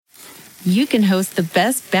you can host the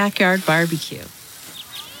best backyard barbecue.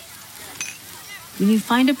 When you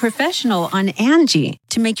find a professional on Angie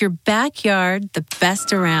to make your backyard the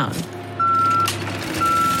best around.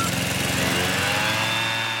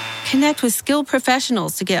 Connect with skilled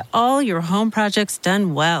professionals to get all your home projects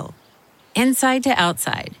done well. Inside to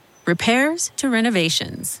outside, repairs to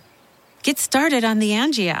renovations. Get started on the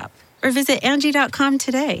Angie app or visit Angie.com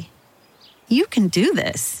today. You can do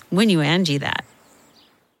this when you Angie that.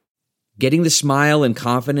 Getting the smile and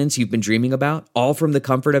confidence you've been dreaming about, all from the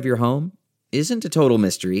comfort of your home, isn't a total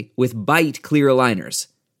mystery with Byte clear aligners.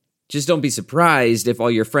 Just don't be surprised if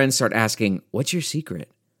all your friends start asking, "What's your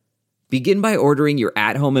secret?" Begin by ordering your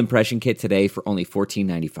at-home impression kit today for only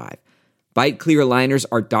 $14.95. Byte clear aligners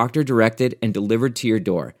are doctor-directed and delivered to your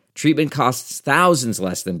door. Treatment costs thousands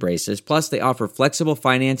less than braces, plus they offer flexible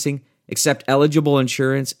financing, accept eligible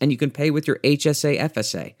insurance, and you can pay with your HSA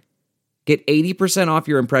FSA. Get 80% off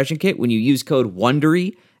your impression kit when you use code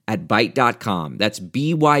WONDERY at Byte.com. That's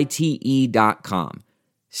BYTE.com.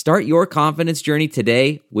 Start your confidence journey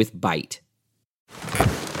today with Byte.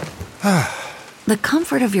 The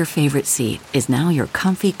comfort of your favorite seat is now your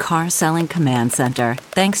comfy car-selling command center,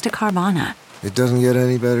 thanks to Carvana. It doesn't get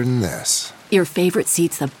any better than this. Your favorite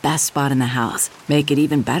seat's the best spot in the house. Make it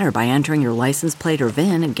even better by entering your license plate or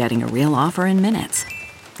VIN and getting a real offer in minutes.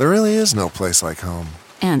 There really is no place like home.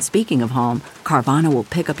 And speaking of home, Carvana will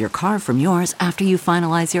pick up your car from yours after you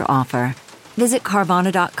finalize your offer. Visit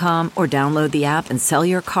Carvana.com or download the app and sell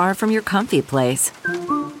your car from your comfy place.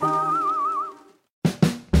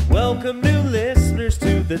 Welcome, new listeners,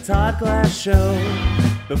 to the Todd Glass Show.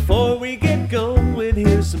 Before we get going,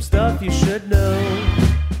 here's some stuff you should know.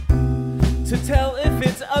 To tell if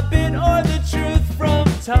it's a bit or the truth from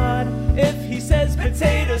Todd. If he says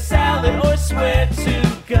potato salad or swear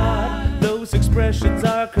to God. Those expressions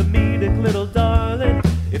are comedic, little darling.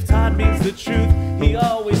 If Todd means the truth, he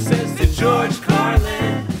always says to George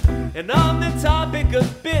Carlin. And on the topic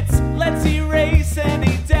of bits, let's erase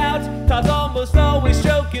any doubt. Todd's almost always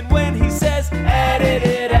joking when he says, edit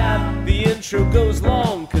it out. The intro goes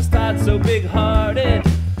long, cause Todd's so big-hearted.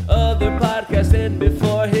 Other podcasts end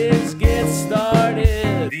before his gets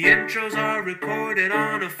started. The intros are recorded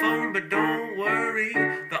on a phone, but don't worry.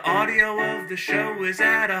 The audio of the show is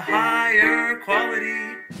at a higher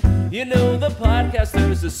quality. You know the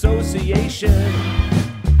Podcasters Association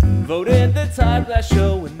voted the Todd Glass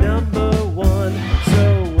Show #1.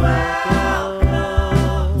 So welcome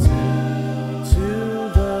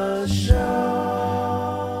to the show.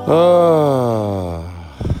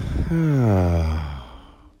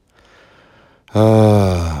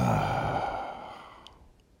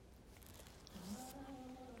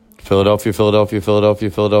 Philadelphia, Philadelphia, Philadelphia,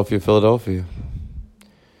 Philadelphia, Philadelphia.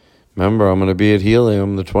 Remember, I'm going to be at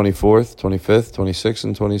Helium the 24th, 25th, 26th,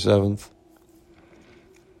 and 27th.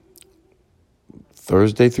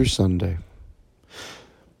 Thursday through Sunday.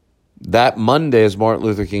 That Monday is Martin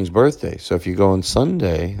Luther King's birthday. So if you go on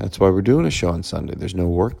Sunday, that's why we're doing a show on Sunday. There's no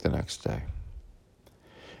work the next day.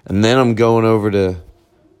 And then I'm going over to...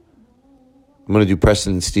 I'm going to do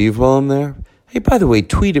Preston and Steve while I'm there. Hey, by the way,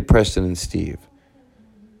 tweet at Preston and Steve.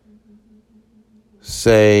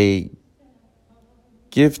 Say,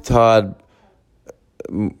 give Todd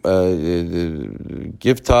when's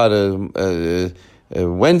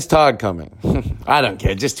Todd coming? I don't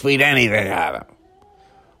care. Just tweet anything at him.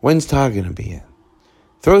 When's Todd going to be in?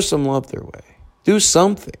 Throw some love their way. Do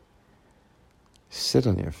something. Sit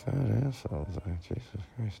on your fat asshole. Jesus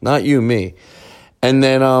Christ. Not you, me. And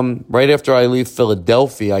then right after I leave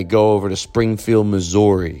Philadelphia, I go over to Springfield,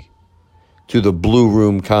 Missouri, to the Blue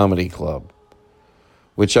Room Comedy Club,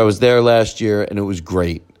 which I was there last year, and it was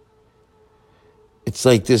great. It's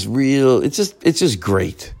like this real, it's just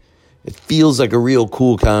great. It feels like a real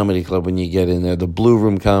cool comedy club when you get in there, the Blue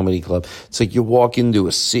Room Comedy Club. It's like you walk into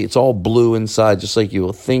a seat, it's all blue inside, just like you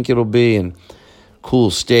will think it'll be, and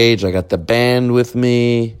cool stage. I got the band with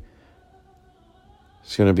me.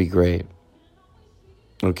 It's going to be great.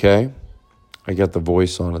 Okay? I got the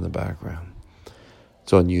voice on in the background.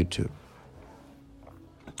 It's on YouTube.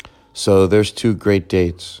 So there's 2 great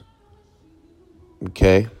dates.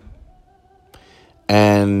 Okay?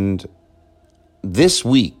 And this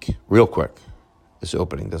week, real quick, this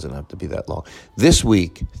opening doesn't have to be that long. This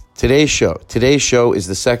week, today's show is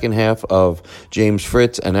the second half of James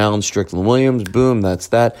Fritz and Alan Strickland Williams. Boom, that's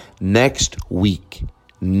that. Next week,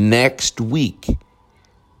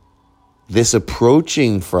 this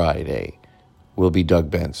approaching Friday will be Doug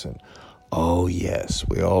Benson. Oh, yes,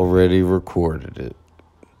 we already recorded it.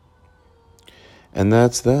 And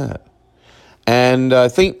that's that. And I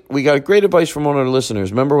think we got great advice from one of our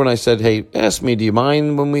listeners. Remember when I said, hey, ask me, do you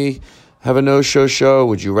mind when we have a no-show show?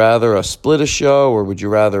 Would you rather us split a show, or would you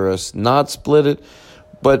rather us not split it?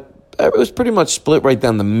 But it was pretty much split right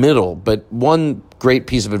down the middle. But one great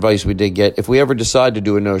piece of advice we did get, if we ever decide to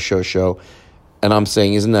do a no-show show, and I'm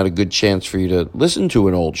saying, isn't that a good chance for you to listen to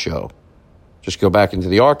an old show? Just go back into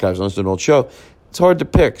the archives and listen to an old show. It's hard to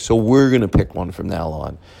pick, so we're going to pick one from now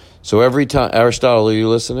on. So every time, Aristotle, are you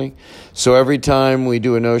listening? So every time we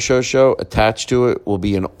do a no-show show, attached to it will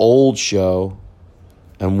be an old show,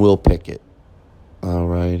 and we'll pick it. All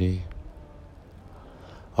righty.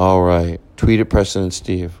 All right. Tweet at Preston and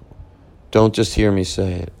Steve. Don't just hear me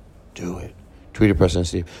say it. Do it. Tweet at Preston and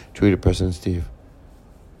Steve. Tweet at Preston and Steve.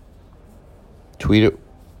 Tweet it.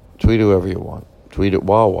 Tweet whoever you want. Tweet at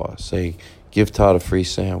Wawa. Say, give Todd a free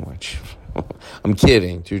sandwich. I'm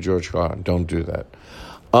kidding. To George Carlin. Don't do that.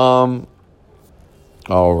 All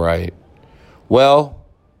right. Well,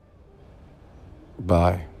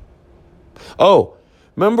 bye. Oh,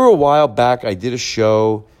 remember a while back I did a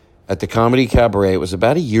show at the Comedy Cabaret. It was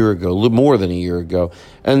about a year ago, a little more than a year ago,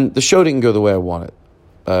 and the show didn't go the way I wanted.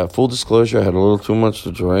 Full disclosure, I had a little too much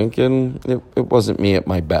to drink, and it wasn't me at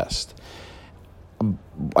my best.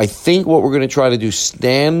 I think what we're going to try to do,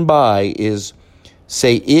 stand by, is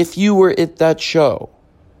say if you were at that show,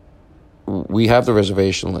 we have the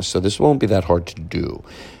reservation list, so this won't be that hard to do.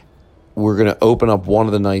 We're going to open up one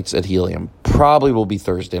of the nights at Helium. Probably will be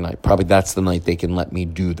Thursday night. Probably that's the night they can let me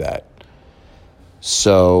do that.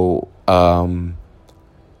 So I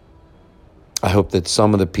hope that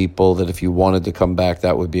some of the people that if you wanted to come back,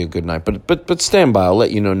 that would be a good night. But stand by. I'll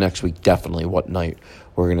let you know next week definitely what night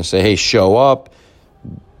we're going to say, hey, show up.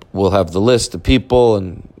 We'll have the list of people,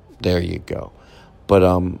 and there you go.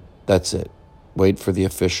 But that's it. Wait for the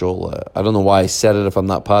official. I don't know why I said it if I'm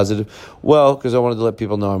not positive. Well, because I wanted to let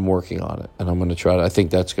people know I'm working on it, and I'm going to try to. I think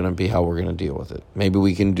that's going to be how we're going to deal with it. Maybe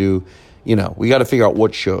we can do, we got to figure out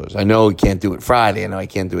what shows. I know we can't do it Friday. I know I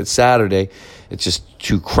can't do it Saturday. It's just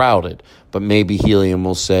too crowded. But maybe Helium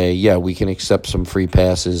will say, yeah, we can accept some free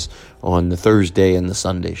passes on the Thursday and the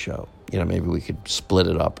Sunday show. Maybe we could split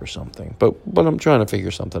it up or something. But I'm trying to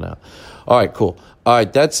figure something out. All right, cool. All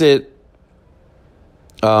right, that's it.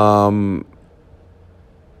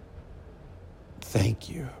 Thank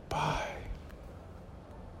you. Bye.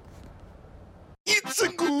 It's a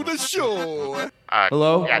good show.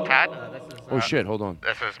 Hello? Yeah, Todd? Oh, shit, hold on.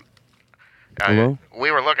 This is... Hello?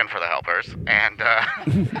 We were looking for the helpers, and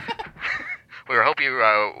we were hoping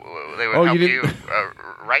they would help you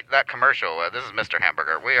write that commercial. This is Mr.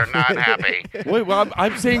 Hamburger. We are not happy. Wait, well,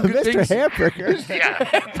 I'm saying good things. Mr. Hamburger? Yeah,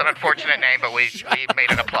 it's an unfortunate name, but we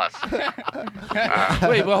made it a plus.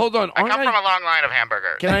 Wait, well, hold on. I come from a long line of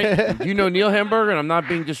hamburgers. Do you know Neil Hamburger? And I'm not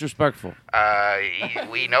being disrespectful.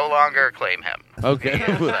 We no longer claim him. Okay.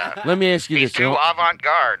 Let me ask you He's this. too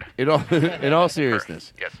avant-garde. In all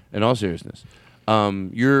seriousness. Yes. In all seriousness.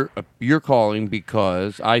 You're calling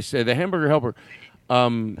because I said the Hamburger Helper.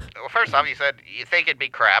 Well, first off, you said you think it'd be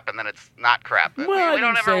crap, and then it's not crap. Well,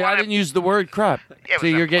 I didn't use the word crap. Yeah,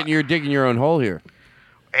 See, you're digging your own hole here.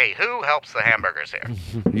 Hey, who helps the hamburgers here?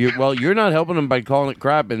 You're not helping them by calling it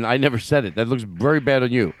crap, and I never said it. That looks very bad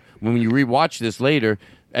on you. When you rewatch this later,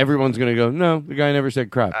 everyone's going to go, no, the guy never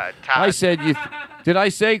said crap. Todd. I said, did I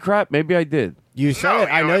say crap? Maybe I did. You said it.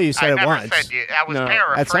 I know you said it once. I was No.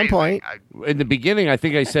 paraphrasing. At some point. In the beginning, I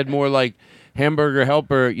think I said more like Hamburger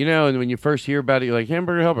Helper, and when you first hear about it, you're like,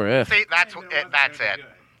 Hamburger Helper, ugh. See, that's it.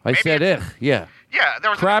 I said ugh, yeah. Yeah,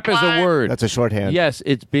 there was Crap is a word. That's a shorthand. Yes,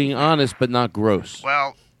 it's being honest, but not gross.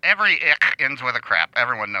 Well, every ick ends with a crap.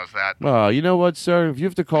 Everyone knows that. Well, you know what, sir? If you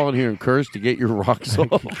have to call in here and curse to get your rocks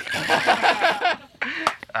off.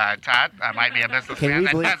 Todd, I might be a businessman.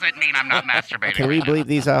 That doesn't mean I'm not masturbating. Can we bleep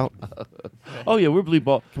these out? Oh, yeah, we're bleep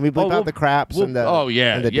all. Can we bleep out the craps and the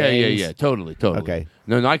yeah. Totally. Okay.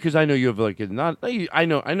 No, not because I know you have like not. I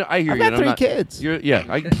know. I hear you. I've got 3 kids.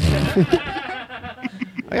 I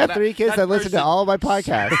got 3 kids that listen to all of my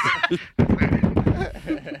podcasts.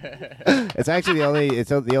 It's actually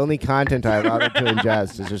the only content I allow them to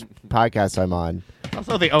ingest is just podcasts I'm on.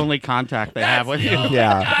 Also, the only contact they have with you.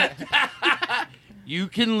 Yeah. You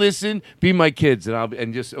can listen, be my kids,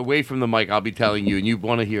 and just away from the mic, I'll be telling you, and you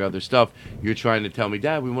want to hear other stuff. You're trying to tell me,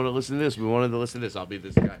 Dad, we want to listen to this. We wanted to listen to this. I'll be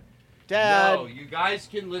this guy. Dad. No, you guys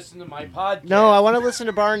can listen to my podcast. No, I want to listen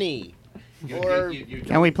to Barney.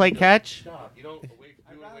 Can we play catch? Stop. You don't away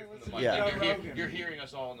from the mic. Yeah. You're hearing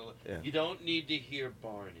us all on the. Yeah. You don't need to hear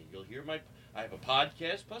Barney. You'll hear my. I have a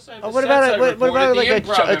podcast. Plus, I have. What about like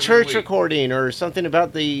a church recording or something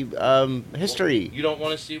about the history? You don't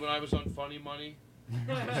want to see when I was on Funny Money?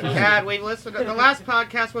 Dad, we listened to the last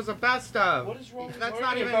podcast was a best of. What is wrong with That's arguing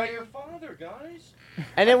not even about your father, guys?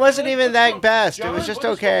 And it wasn't even that best. It was just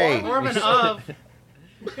okay. More of an of.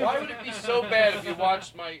 Why would it be so bad if you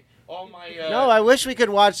watched all my? No, I wish we could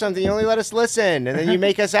watch something. You only let us listen, and then you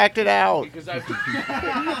make us act it out. Because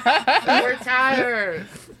We're tired.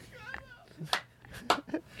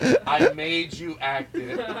 I made you act it.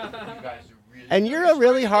 You guys are really. And you're a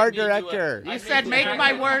really hard director. You said make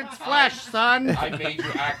my words flesh, son. I made you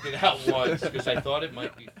act it out once because I thought it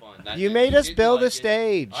might be fun. You made us build a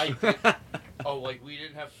stage. I did. Oh, like we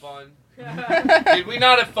didn't have fun? Did we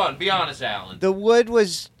not have fun? Be honest, Alan. The wood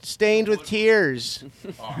was stained with tears.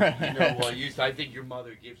 Oh, you know what? I think your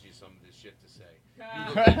mother gives you some of this shit to say. You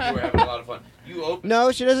look like you were having a lot of fun. You opened.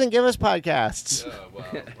 No, she doesn't give us podcasts. Well,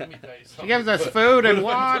 let me tell you something. She gives us food and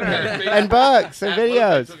water. And books and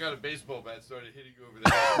videos. I took out a baseball bat and started hitting you over the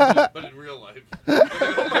head, but in real life. Oh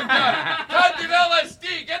my God! God did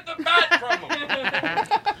LSD! Get the bat from him!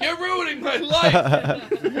 You're ruining my life!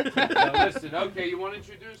 Now listen, okay, you want to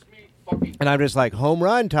introduce me? Fucking. And I'm just like, home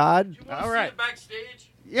run, Todd. Do you want All to right. see it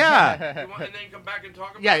backstage? Yeah. You want, and then come back and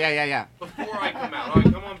talk about Yeah. it? Before I come out. All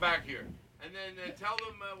right, come on back here. And then tell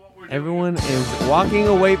them what we're doing. Everyone is walking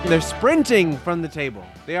away. They're sprinting from the table.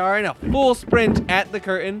 They are in a full sprint at the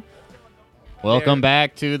curtain. Welcome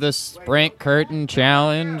back to the Sprint Curtain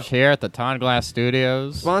Challenge here at the Ton Glass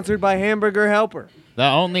Studios. Sponsored by Hamburger Helper. The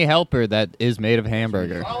only helper that is made of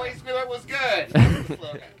hamburger. Always knew it was good.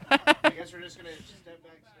 I guess we're just going to step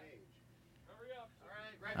backstage.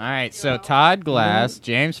 All right, so Todd Glass,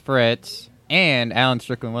 James Fritz, and Alan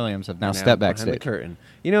Strickland Williams have now stepped behind the backstage. curtain.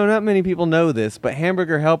 You know, not many people know this, but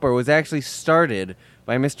Hamburger Helper was actually started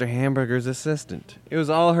by Mr. Hamburger's assistant. It was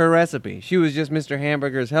all her recipe. She was just Mr.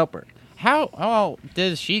 Hamburger's helper. How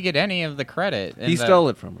does she get any of the credit? He stole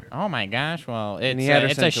it from her. Oh my gosh! Well, he had her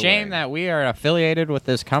it's a sent shame away. that we are affiliated with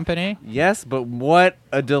this company. Yes, but what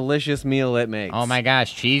a delicious meal it makes. Oh my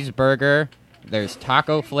gosh! Cheeseburger. There's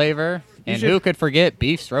taco flavor, and should- who could forget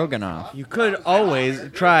beef stroganoff? You could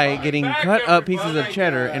always try getting cut up pieces of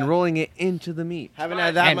cheddar and rolling it into the meat. Haven't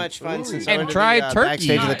had that And- much fun since I and went to tried the turkey.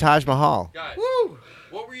 backstage of the Taj Mahal. Guys,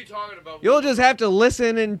 what were you talking about? You'll just have to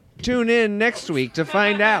listen and tune in next week to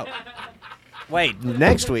find out. Wait,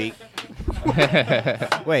 next week?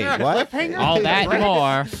 Wait, what? All that and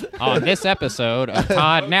more on this episode of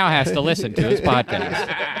Todd Now Has to Listen to His podcast.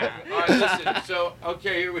 All right, listen. So,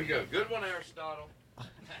 okay, here we go. Good one, Aristotle.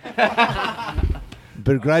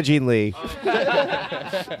 Begrudgingly. It's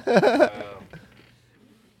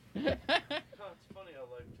funny how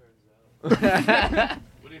life turns out.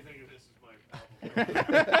 What do you think of this as my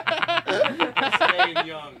album? Staying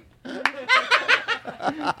young.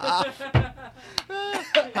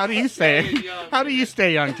 How do you say? How do you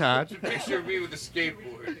stay young, Todd? It's a picture of me with a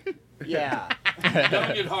skateboard. Yeah. Young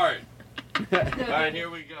at heart. All right, here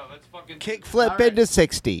we go. Let's fucking Kickflip into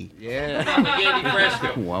 60. Yeah. Like Andy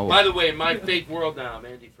Fresco. Whoa. By the way, in my fake world now, I'm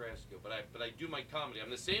Andy Fresco, but I do my comedy. I'm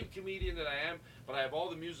the same comedian that I am, but I have all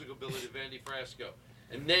the musical ability of Andy Fresco.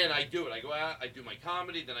 And then I do it. I go out, I do my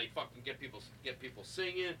comedy, then I fucking get people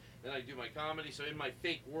singing, then I do my comedy. So in my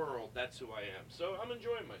fake world, that's who I am. So I'm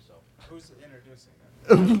enjoying myself. Who's introducing that?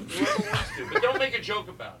 Whoever wants to, but don't make a joke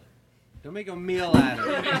about it. Don't make a meal out of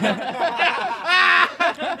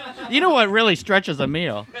it. You know what really stretches a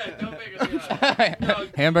meal? Don't make a joke out of it. No,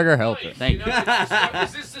 Hamburger helper. nice, Thank you. you. Know,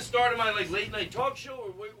 is this the start of my late night talk show,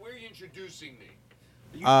 or where are you introducing me?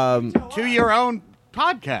 To your own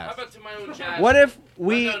How podcast. about to my own jazz? What if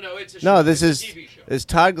we... No, it's a show. No, this It's is a TV show. it's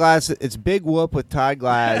Todd Glass. It's Big Whoop with Todd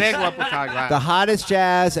Glass. Big whoop with Todd Glass. The hottest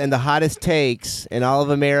jazz and the hottest takes in all of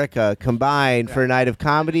America combined for a night of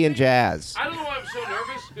comedy and jazz. I don't know why I'm so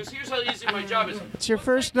nervous, because here's how easy my job is. It's your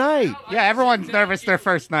first night. Yeah, everyone's nervous their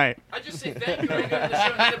first night. I just say thank you when I get on the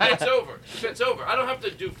show, and the bet's over. The bet's over. I don't have to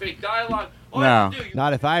do fake dialogue. All I have to do,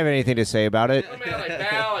 Not if I have anything to say about it. I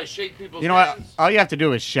bow, I shake people's You know what? hands. All you have to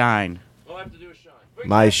do is shine. All I have to do is shine. Very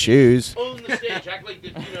My good. shoes. Own the stage. Act like the,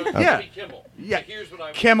 Yeah. Tommy Kimmel. Yeah. Like, here's what I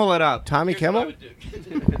would Kimmel it up. Tommy here's what I Kimmel? would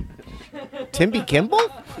do. Timby Kimball?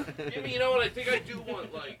 Yeah, you know what? I think I do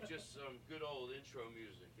want, like, just some good old intro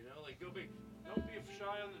music. You know, like, don't be shy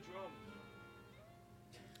on the drums.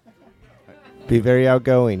 Be very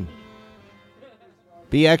outgoing.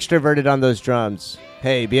 Be extroverted on those drums.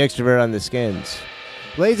 Hey, be extroverted on the skins.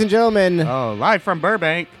 Ladies and gentlemen. Oh, live from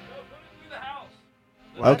Burbank.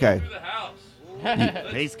 Okay. Through the house.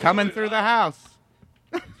 He's coming through the house.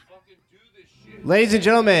 Fucking do this shit. Ladies and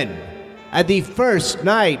gentlemen, at the first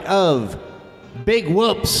night of Big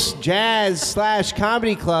Whoops Jazz /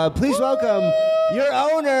 Comedy Club, please welcome your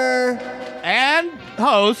owner And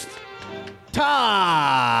host.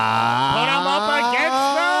 Todd. Put him up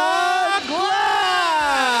against the Glass.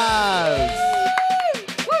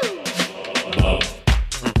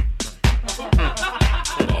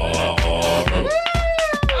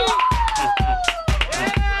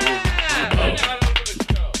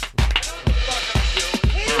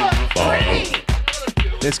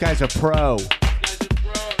 This guy's a pro.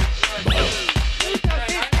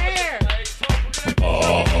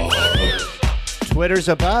 Twitter's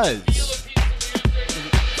a buzz.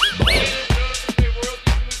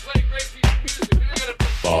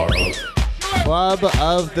 Club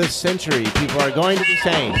of the century. People are going to be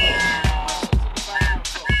saying.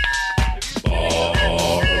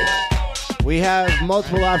 We have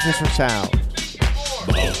multiple options for sound.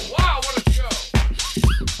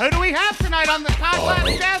 Who do we have tonight on the Todd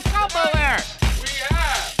Glass Jazz Combo there?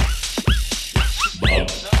 We have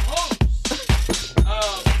the host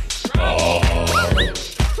of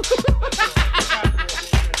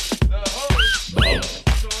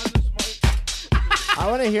I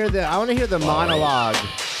want to hear the monologue.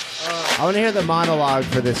 I want to hear the monologue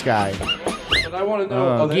for this guy. But I want to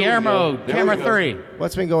know. Guillermo, camera 3.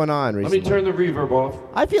 What's been going on recently? Let me turn the reverb off.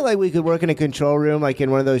 I feel like we could work in a control room, like in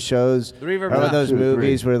one of those shows, The reverb or one of those 2,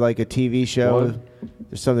 movies 3. where, like, a TV show, One,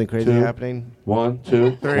 there's something crazy 2, happening. 1,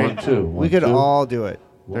 2, 3. 1, 2. We could all do it.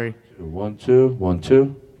 3. 1, 2, 1,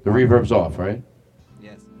 2. The reverb's off, right?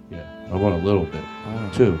 Yes. Yeah. I want a little bit.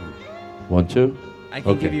 2. 1, 2. I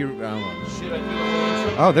can Okay. give you.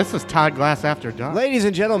 Oh, this is Todd Glass After Dark. Ladies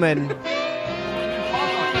and gentlemen,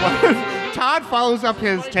 Todd follows up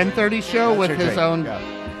his 10:30 show with his own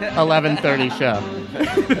 11:30 show.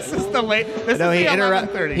 This is the late. This no, is he the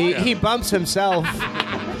interrupts. 11:30 show. He bumps himself.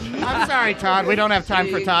 I'm sorry, Todd. We don't have time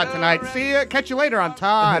for Todd tonight. See ya. Catch you later on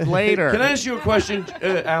Todd. Later. Can I ask you a question,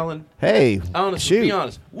 Alan? Hey, Honestly, shoot. be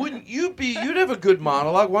honest. Wouldn't you be? You'd have a good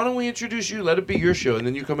monologue. Why don't we introduce you? Let it be your show, and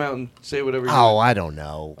then you come out and say whatever. you Oh, want. I don't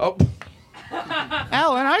know. Oh.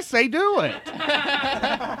 Alan, I say do it.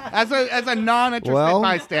 As a non-interested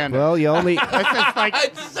bystander. Well, you only. It's just like,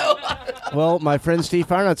 Well, my friend Steve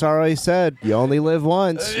Farnut's already said you only live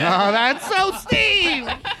once. oh, that's so Steve.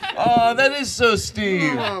 Oh, that is so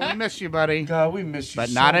Steve. Oh, we miss you, buddy. God, we miss you But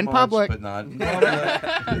so not in much, public. But not in public.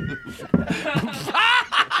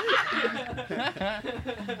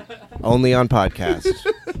 Only on podcasts.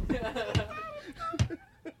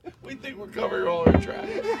 We think we're covering all our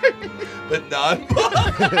tracks. But not.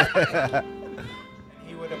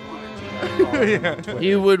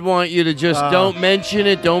 He would want you to just don't mention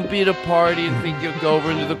it. Don't be at a party and think you'll go over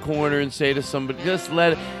into the corner and say to somebody, just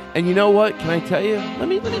let it. And you know what? Can I tell you? Let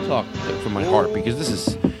me talk from my heart, because this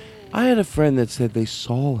is. I had a friend that said they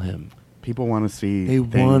saw him. People want to see. They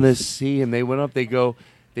want to see him. They went up. They go.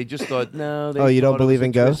 They just thought, no. They Oh, you don't thought it was believe a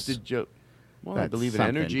in ghosts? twisted joke. Well, I That's believe in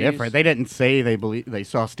something energy. different. They didn't say they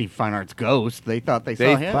saw Steve Feinart's ghost. They thought they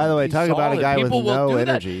saw him. By the way, He talk saw about a it. guy with People will no do that.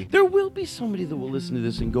 energy. There will be somebody that will listen to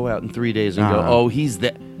this and go out in 3 days and go, Uh-huh. oh, he's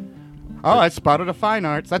there. Oh, I spotted a fine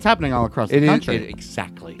arts. That's happening all across the It is- country.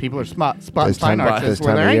 exactly. People are spotting This fine time- arts this where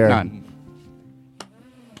time there of ain't year. none.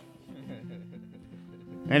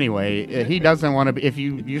 Anyway, he doesn't want to be. If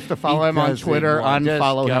you used to follow him on Twitter,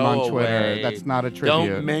 unfollow him on Twitter. That's not a tribute.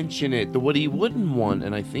 Don't mention it. What he wouldn't want,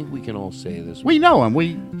 and I think we can all say this. We know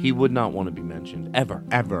him. He would not want to be mentioned ever.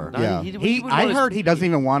 Ever. Yeah. He would I want heard he doesn't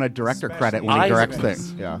even want a director credit when he directs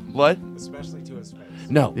things. Yeah. What? especially to his face.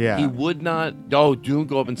 No. Yeah. He would not. Oh, don't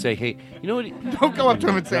go up and say, hey, you know what? Don't go up to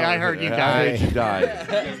him and say, I heard you I died. heard you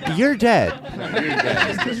died. You're dead.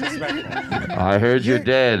 I heard you're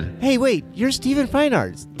dead. Hey, wait. You're Stephen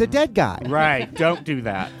Feinarts, the dead guy. Right. Don't do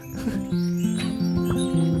that.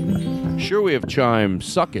 Sure, we have chimes.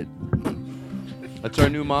 Suck it. That's our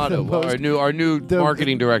new motto. Our new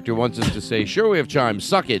marketing director wants us to say, sure, we have chimes.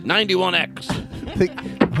 Suck it. 91X.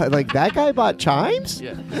 Like that guy bought chimes?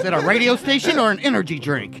 Yeah. Is it a radio station or an energy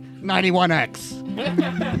drink?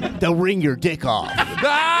 91X. They'll ring your dick off.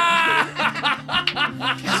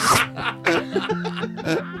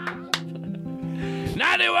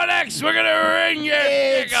 91X, we're gonna ring your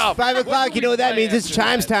dick off. 5 o'clock. You know what that means? It's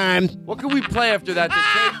chimes time. What can we play after that?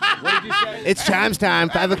 What did you say? It's chimes time.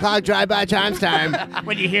 5 o'clock. Drive by chimes time.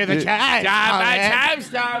 When you hear the chimes. Drive by chimes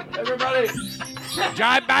time, everybody.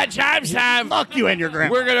 Drive by chimes time. Fuck you and your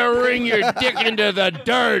grandma. We're gonna ring your dick into the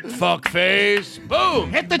dirt, fuckface.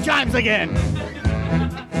 Boom. Hit the chimes again.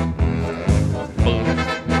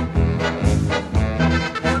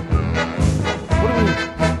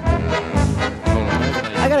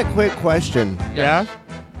 I got a quick question. Yeah?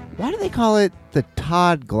 Why do they call it the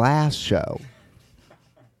Todd Glass Show?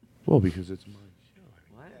 Well, because it's my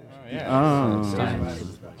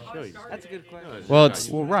That's a good question. Well, it's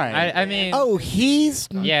right. I mean, Oh, he's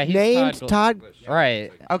yeah, he's named Todd. Todd.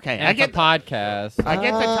 Right. Okay, And I it's get a podcast. I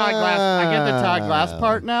get the Todd Glass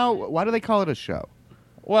part now. Why do they call it a show?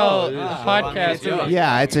 Well, podcast.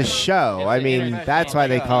 Yeah, it's a show. I mean, that's why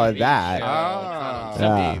they call it that.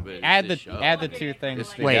 Yeah. Add the two things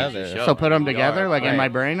together. So put them together, like in my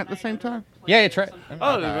brain at the same time? Yeah, try.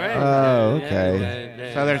 Oh,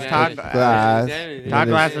 okay. So there's Todd Glass. Todd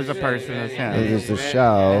Glass is a person. It's him. It is the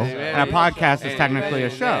show. And a podcast is technically a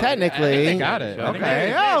show. Technically. Got it.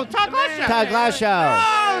 Okay. Oh, Todd Glass Show. Todd Glass Show.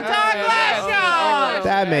 Oh, Todd Glass Show.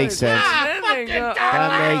 That makes sense. That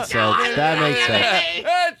makes sense. That makes sense.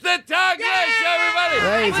 It's the Todd Glass Show, everybody.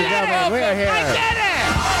 Ladies and gentlemen, we are here.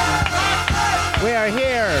 We are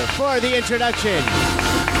here for the introduction.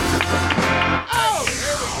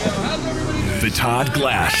 The Todd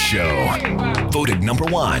Glass Show. Voted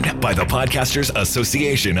 #1 by the Podcasters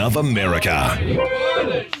Association of America. Oh,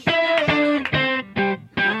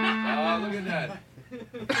 look at that.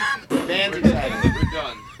 Dan's excited.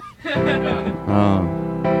 We're done.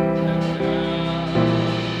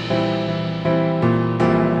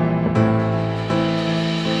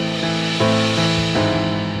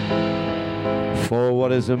 For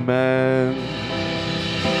what is a man?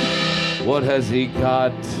 What has he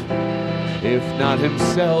got? If not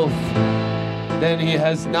himself, then he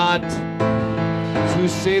has not to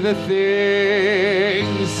say the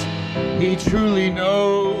things he truly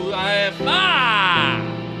knows. I am.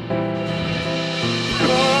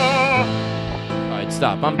 All right,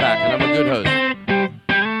 stop. I'm back, and I'm a good host.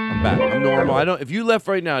 I'm back. I'm normal. I don't. If you left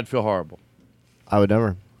right now, I'd feel horrible. I would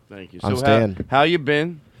never. Thank you. I'm staying. How you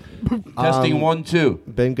been? Testing 1, 2.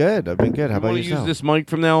 Been good. I've been good. How about you yourself? Use this mic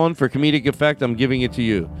from now on for comedic effect. I'm giving it to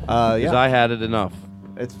you. Because I had it enough.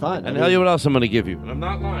 It's fun. And tell you what else I'm going to give you. And I'm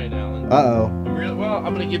not lying, Alan. Well,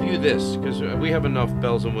 I'm going to give you this because we have enough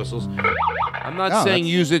bells and whistles. I'm not saying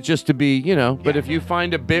use it just to be, but if you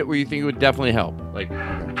find a bit where you think it would definitely help. Like,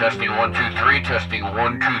 testing 1, 2, 3, testing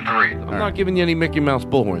 1, 2, 3. I'm not giving you any Mickey Mouse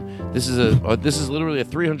bullhorn. This is literally a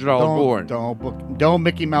 $300 bullhorn. Don't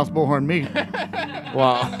Mickey Mouse bullhorn me.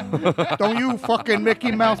 Wow. Don't you fucking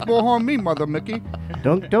Mickey Mouse bullhorn me, Mother Mickey.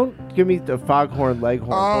 Don't give me the foghorn leghorn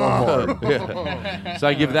bullhorn. Yeah. So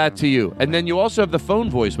I give that to you. And then you also have the phone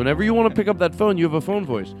voice. Whenever you want to pick up that phone, you have a phone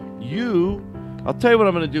voice. I'll tell you what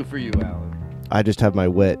I'm going to do for you, Alan. I just have my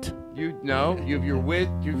wit. You have your wit.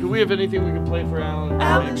 Do we have anything we can play for Alan?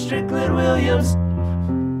 Alan Strickland Williams.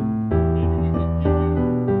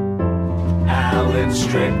 Alan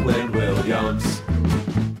Strickland Williams.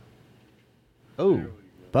 Oh,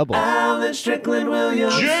 bubble. Alan Strickland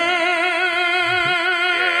Williams.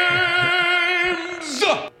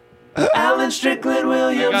 Alan Strickland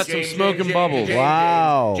Williams. I got some smoke and bubbles.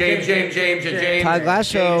 Wow. James. Todd Glass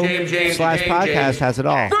Show / podcast has it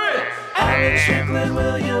all. Alan Strickland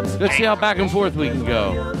Williams. Let's see how back and forth we can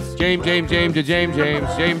go. James to James to James.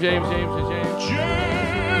 James to James.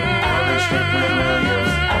 Alan Strickland Williams.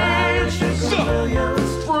 Alan Strickland Williams.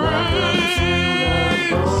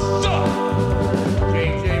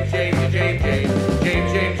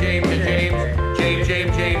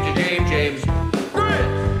 James.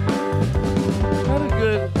 Not a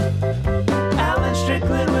good. Alan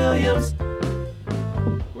Strickland Williams.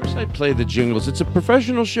 Where's I play the jingles? It's a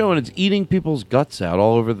professional show and it's eating people's guts out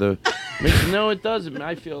all over the. No, it doesn't.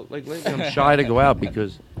 I feel like lately I'm shy to go out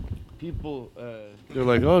because people. They're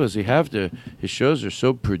like, oh, does he have to? His shows are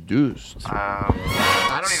so produced.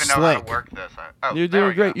 I don't even know how to work this. You're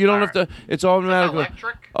doing great. You don't have to. It's automatic.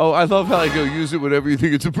 Electric? Oh, I love how I go use it whenever you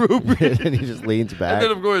think it's appropriate. And he just leans back. And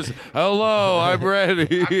then, of course, hello, I'm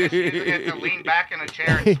ready. I'm just using it to lean back in a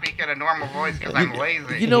chair and speak at a normal voice because I'm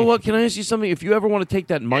lazy. You know what? Can I ask you something? If you ever want to take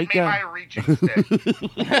that mic Give me out. my reaching stick.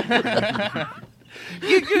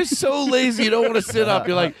 You're so lazy. You don't want to sit up.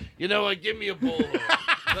 You're like, you know what? Give me a bullhorn.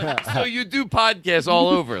 So you do podcasts all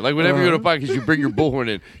over. Like whenever you're on a podcast, you bring your bullhorn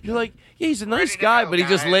in. You're like, yeah, he's a nice guy, but he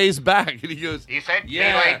just lays back. And he goes, You said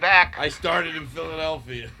yeah, be laid back. I started in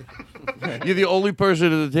Philadelphia. You're the only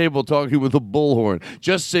person at the table talking with a bullhorn,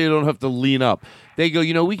 just so you don't have to lean up. They go,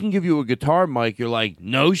 we can give you a guitar mic. You're like,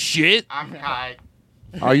 no shit. I'm tight.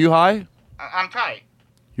 Are you high? I'm tight.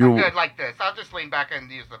 You're I'm good like this. I'll just lean back and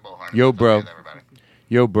use the bullhorn. Yo, It's bro. okay with everybody.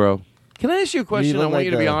 Yo, bro. Can I ask you a question? I want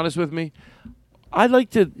you to be honest with me. I'd like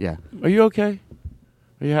to. Yeah. Are you okay?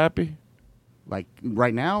 Are you happy? Like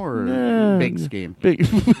right now or big scheme? Big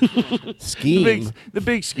scheme. The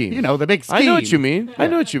big scheme. You know, the big scheme. I know what you mean. I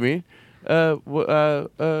know what you mean.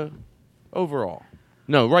 Overall.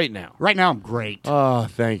 No, right now. Right now, I'm great. Oh,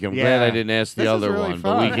 thank you. I'm glad I didn't ask the other really one,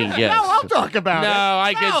 fun. but we can guess. No, I'll talk about it. No,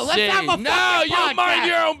 I can let's see. have a No, fucking you podcast. mind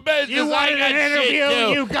your own business. You wanted I got an interview, shit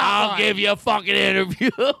too. you got I'll one. give you a fucking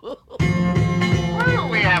interview. Why don't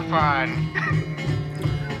we have fun?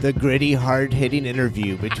 The gritty, hard-hitting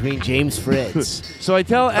interview between James Fritz. So I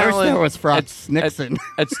tell First Alan there was Fritz Nixon.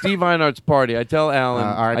 at Steve Einart's party. I tell Alan.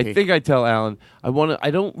 I think I tell Alan. I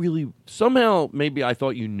don't really. Somehow, maybe I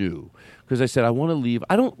thought you knew because I said I want to leave.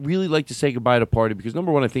 I don't really like to say goodbye at a party because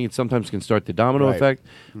number one, I think it sometimes can start the domino effect.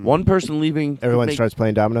 One person leaving, everyone starts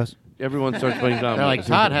playing dominoes. Everyone starts playing dominoes. They're like,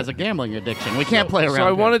 Todd has a gambling addiction. We can't play around. So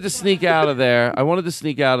I wanted to sneak out of there.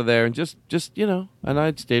 And just and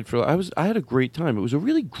I stayed for. I had a great time. It was a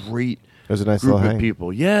really great. It was a nice group little of hang.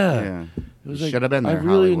 people. Yeah. It was Should have been there. I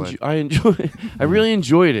really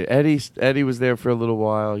enjoyed it. Eddie was there for a little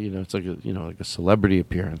while. It's like a celebrity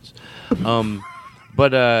appearance.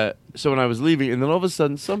 But so when I was leaving, and then all of a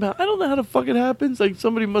sudden, somehow, I don't know how the fuck it happens. Like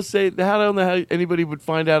somebody must say, I don't know how anybody would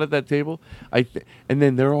find out at that table. And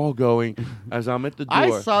then they're all going as I'm at the door.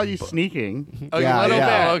 I saw you sneaking. Oh, yeah,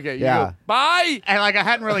 yeah. Okay, yeah. You go, bye. And I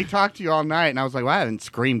hadn't really talked to you all night, and I was like, well, I haven't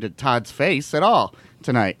screamed at Todd's face at all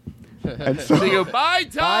tonight. And so you go, bye,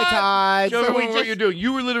 Todd. Bye, Todd. Show everyone what you're doing.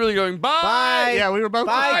 You were literally going, bye. Bye. Yeah, we were both.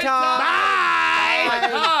 Bye, Todd. Bye,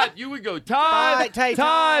 Todd. You would go, Todd. Bye,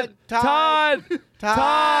 Todd. Todd.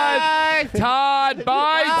 Todd. Todd.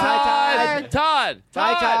 Bye, Todd. Todd.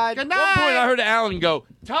 Bye, Todd. Good At one point, I heard Alan go,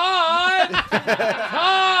 Todd.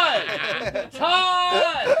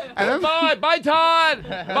 Todd. Bye. Bye, Todd.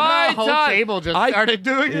 Bye, The whole Todd. table just started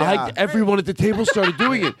doing it. Everyone at the table started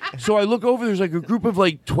doing it. So I look over. There's like a group of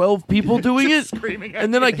like 12 people doing it. Screaming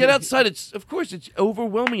And then I get outside. It's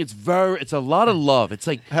overwhelming. It's a lot of love. It's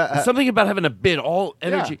like something about having a bit, all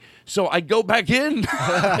energy. Yeah. So I go back in.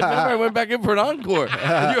 I remember I went back in for an encore.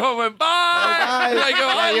 And you all went, bye. And I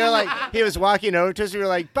go, You're like, he was walking over to us. You were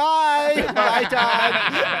like, bye. Bye,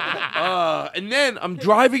 Todd. and then I'm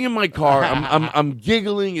driving in my car. I'm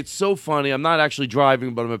giggling. It's so funny. I'm not actually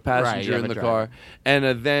driving, but I'm a passenger in the car.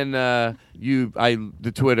 And then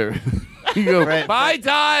the Twitter. You go, bye,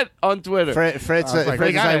 Todd, on Twitter. Fritz is like,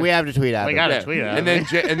 we have to tweet out. We got to tweet out.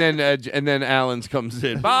 And then Alan's comes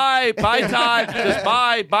in. Bye, Todd. Just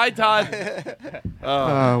bye, Todd.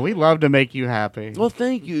 We love to make you happy. Well,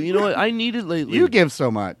 thank you. You know what? I need it lately. You give so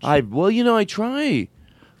much. I try.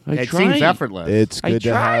 It seems effortless. It's good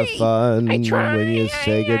to have fun when you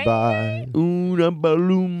say goodbye. Ooh, lamba,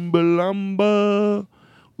 loomba, lamba.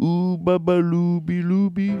 Ooh, baba, looby,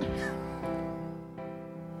 looby.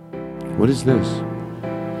 What is this?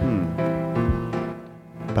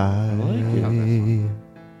 Bye,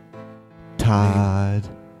 Todd.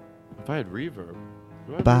 If I had reverb.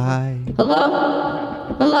 Bye. Hello?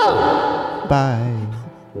 Bye.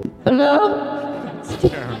 Hello? It's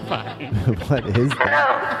terrifying. What is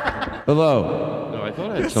that? Hello. No, I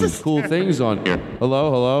thought I had some cool things on here.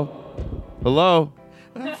 Hello.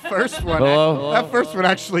 That first one. Hello? That first one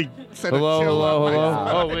actually said Hello. Oh,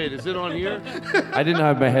 Oh, wait, is it on here? I didn't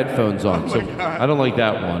have my headphones on, so I don't like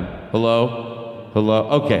that one. Hello?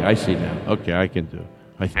 Okay, I see now. Okay, I can do it.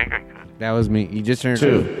 I think that was me. You just turned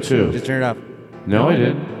two. Just turn it off. No, I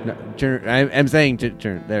didn't. No, turn. I'm saying to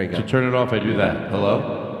turn. There you go. To turn it off, I do that.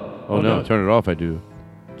 Hello? Oh, no, turn it off, I do.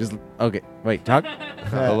 Just okay. Wait, talk.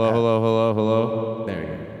 Hello. There you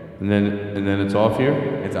go. And then it's off here?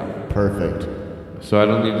 It's off. Perfect. So I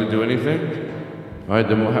don't need to do anything? All right,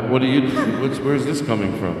 then what do you? Where's this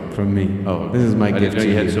coming from? From me. Oh, this is my I gift didn't know to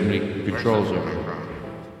you had you. so many controls over.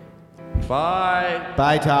 Bye.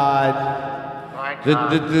 Bye, Todd.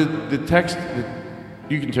 The text.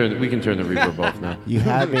 We can turn the reverb off now. You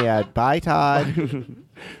had me at bye, Todd.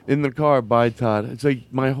 In the car, bye, Todd. It's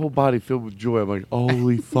like my whole body filled with joy. I'm like,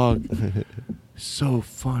 holy fuck, so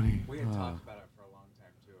funny. We had talked about it for a long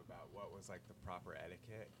time too, about what was like the proper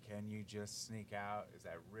etiquette. Can you just sneak out? Is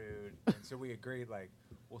that rude? And so we agreed, like,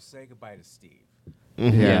 we'll say goodbye to Steve.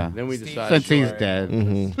 Mm-hmm. Yeah. Then we decided since he's dead.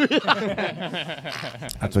 Mm-hmm.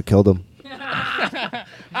 That's what killed him.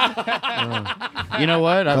 You know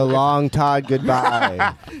what? The long Todd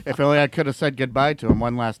goodbye. If only I could have said goodbye to him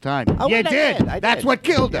one last time. Oh, you wait, did. I That's did. what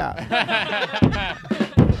killed him.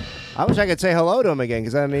 I wish I could say hello to him again,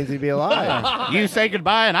 because that means he'd be alive. You say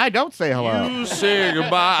goodbye, and I don't say hello. You say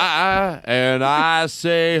goodbye, and I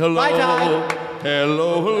say hello. Bye, Todd.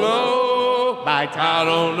 Hello. Bye, Todd. I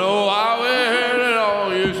don't know how it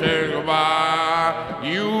all. You say goodbye.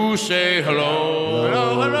 You say hello.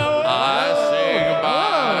 Hello. I say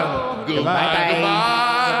goodbye.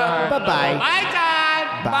 Goodbye. Bye-bye. Bye,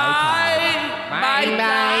 Todd. Bye,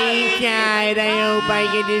 Todd. I hope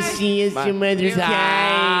I get to see you some other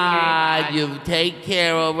time. You take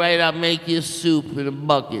care, all right? I'll make you soup in a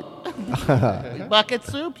bucket. Bucket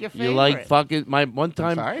soup, your favorite. You like fucking one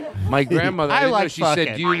time? Sorry? My grandmother. I didn't know, like she fucking.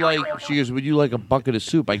 said, "Do you like?" She goes, "Would you like a bucket of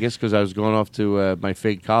soup?" I guess because I was going off to my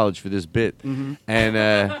fake college for this bit, and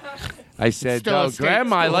I said, Still "No, a state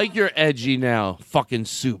Grandma, I school. like your edgy now. Fucking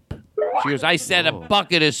soup." She goes, "I said a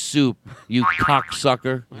bucket of soup, you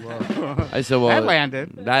cocksucker." I said, "Well, That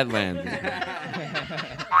landed. That landed."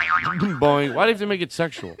 Boing. Why do you have to make it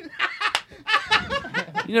sexual?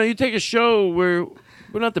 You take a show where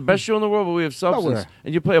we're not the best show in the world, but we have substance,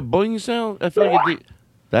 and you play a boing sound. I feel like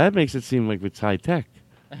that makes it seem like it's high tech.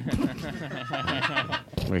 I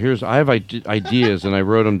have ideas, and I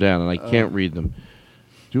wrote them down, and I can't read them.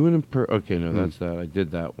 Do it in okay, no, that's that. I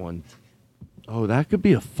did that one. Oh, that could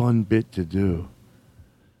be a fun bit to do.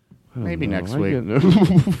 Maybe next week.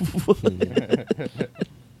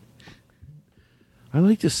 I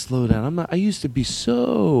like to slow down. I used to be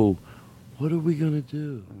so, what are we going to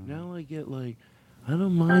do? Now I get I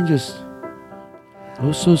don't mind just,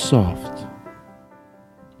 so soft.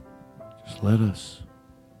 Just let us.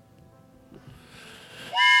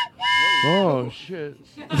 Oh, shit.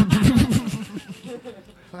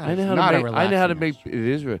 I know how to make it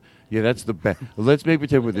is. Yeah, that's the best. Let's make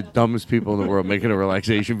pretend we're the dumbest people in the world making a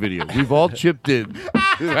relaxation video. We've all chipped in,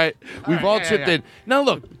 right? We've all chipped in. Now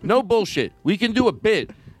look, no bullshit. We can do a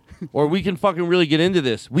bit, or we can fucking really get into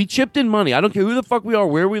this. We chipped in money. I don't care who the fuck we are,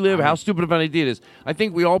 where we live, how stupid of an idea it is. I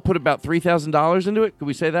think we all put about $3,000 into it. Could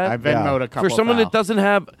we say that? I Venmo'd a couple. For someone that doesn't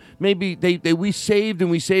have, maybe we saved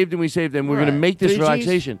and we saved and we saved, and we're going to make this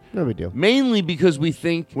relaxation. No big deal. Mainly because we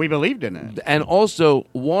think we believed in it, and also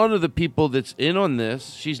one of the people that's in on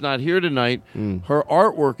this, she's not here tonight. Her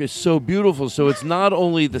artwork is so beautiful. So it's not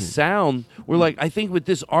only the sound. We're I think with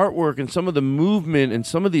this artwork and some of the movement and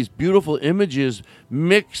some of these beautiful images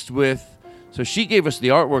mixed with. So she gave us the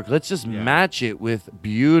artwork. Let's just match it with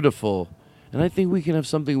beautiful. And I think we can have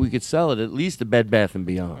something we could sell at least a Bed Bath &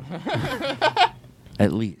 Beyond.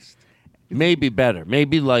 At least. Maybe better.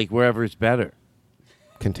 Maybe wherever it's better.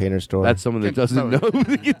 Container store. That's someone that doesn't know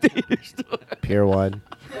the Container Store. Pier 1.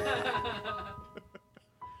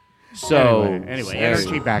 So anyway,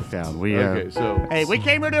 energy back down. We hey, we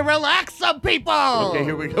came here to relax some people. Okay,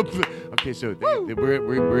 here we go. Okay, so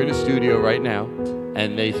we're in a studio right now,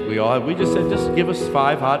 and we just said just give us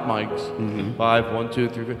 5 hot mics. 5, 1, 2,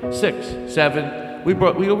 3, 4, 6, 7. We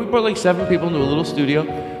brought 7 people into a little studio.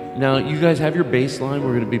 Now you guys have your bass line.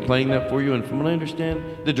 We're going to be playing that for you. And from what I understand,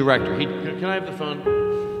 the director. Can I have the phone?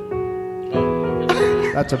 Oh.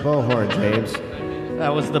 That's a bullhorn, James.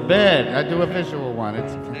 That was the bed. I do a visual one.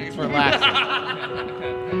 It's relaxing.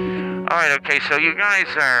 All right, okay. So you guys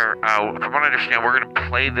are, from what I understand, we're going to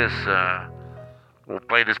play this. We'll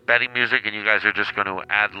play this betting music, and you guys are just going to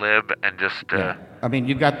ad lib and just. I mean,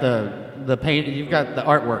 you've got the paint. You've got the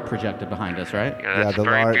artwork projected behind us, right? Yeah, that's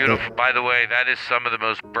very beautiful. By the way, that is some of the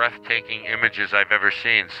most breathtaking images I've ever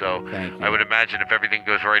seen. So I would imagine if everything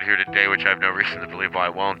goes right here today, which I have no reason to believe why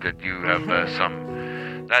it won't, that you have some.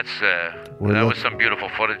 That was some beautiful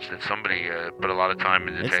footage that somebody put a lot of time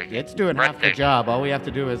into taking. It's doing half the job. All we have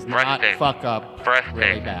to do is not fuck up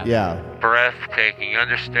really bad. Yeah. Breathtaking. You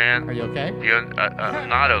understand? Are you okay? I'm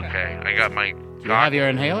not okay. I got my... Do you have your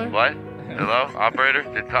inhaler? What? Hello? Operator?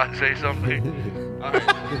 Did Todd say something? All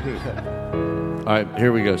right,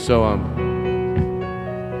 here we go. So,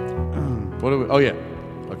 what do we... Oh, yeah.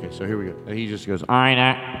 Okay, so here we go. And he just goes, all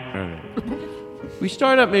right. We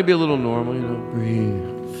start out maybe a little normal,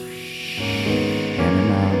 breathe.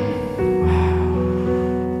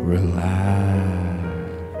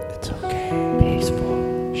 Relax. It's okay. Peaceful.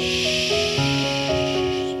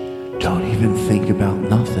 Don't even think about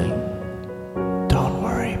nothing. Don't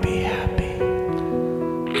worry. Be happy.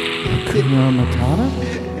 Hakuna Matata?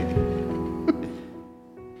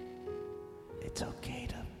 It's okay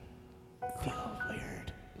to feel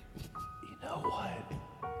weird. You know what?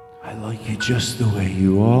 I like you just the way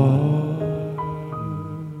you are.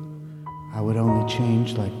 I would only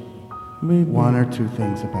change maybe 1 or 2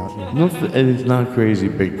 things about you. And it's not crazy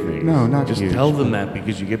big things. No, not just huge. tell them that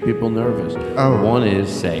because you get people nervous. Oh. One is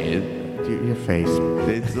say it. Your face.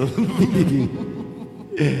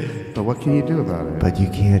 But what can you do about it? But you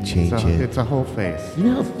can't change it. It's a whole face. You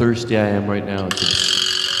know how thirsty I am right now?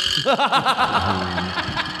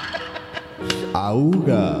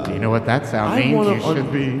 Auga. Do you know what that sound means? You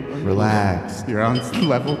should be relaxed. You're on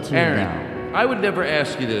level 2 Aaron, now. I would never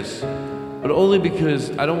ask you this, but only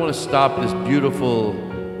because I don't want to stop this beautiful...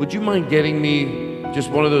 Would you mind getting me just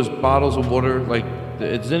one of those bottles of water?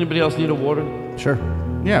 Does anybody else need a water? Sure.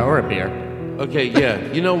 Yeah, or a beer. Okay, yeah.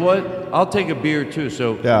 You know what? I'll take a beer too,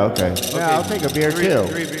 so... Yeah, okay. Yeah, I'll take a beer too.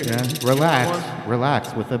 3 beers. Yeah,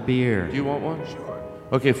 relax with a beer. Do you want one? Sure.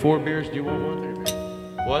 Okay, 4 beers. Do you want one?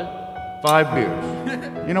 What? 5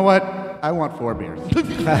 beers. You know what? I want 4 beers.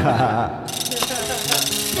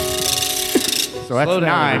 So that's Slow down,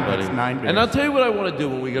 9. everybody. That's 9 beers. And I'll tell you what I want to do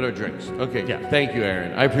when we get our drinks. Okay. Yeah. Thank you,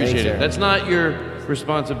 Aaron. I appreciate Thanks, it. Aaron. That's not your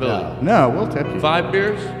responsibility. No, we'll tip you. 5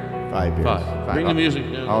 beers? 5 beers. 5. Bring the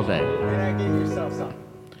music down. All day. Get yourself something.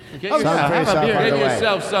 Get, Oh, yeah, have a beer. Get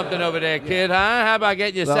yourself something over there, kid, huh? How about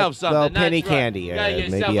getting yourself something? Little penny That's right. candy. You gotta get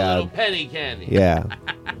yourself maybe, a little penny candy. Yeah.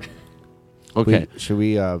 Okay. Should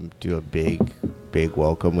we do a big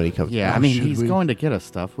welcome when he comes Yeah, back? I mean, he's going to get us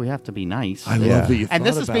stuff. We have to be nice. I love that you And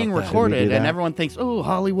this thought is about being that. Should we recorded, do and that? everyone thinks, oh,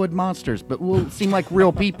 Hollywood monsters, but we'll seem like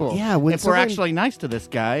real people. Yeah, when if we're someone- actually nice to this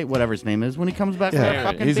guy, whatever his name is, when he comes back for a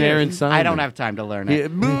fucking He's beer. Aaron Simon. I don't have time to learn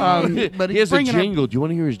it. But he he's has a bringing up- jingle. Do you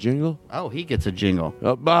want to hear his jingle? Oh, he gets a jingle.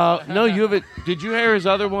 No, you have it. Did you hear his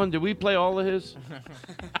other one? Did we play all of his?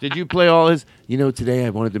 Did you play all his? You know, today I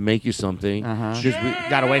wanted to make you something. Just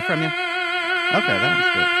got away from you? Okay, that was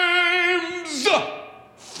good.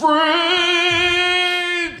 Fritz!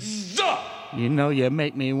 You know, you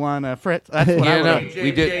make me wanna Fritz. That's what I no, would.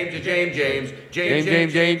 we did. James.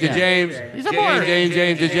 These are more.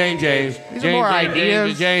 These are more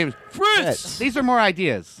ideas. James. Fritz! These are more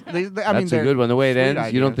ideas. I mean, That's a they're good one. The way it sweet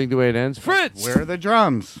ends. You don't ideas. think the way it ends? Fritz! Where are the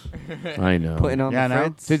drums? I know. Putting on Yeah, the no.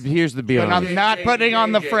 Fritz. Here's the be But honest. I'm not putting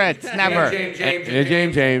on the Fritz. Never. James.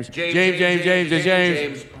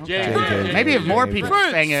 Maybe if more people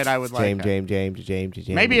sang it, I would like it. James.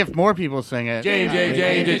 Maybe if more people sing it. James.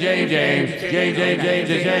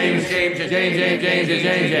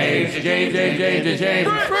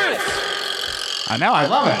 Now I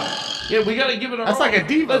love it. Yeah, we gotta give it our That's all. like a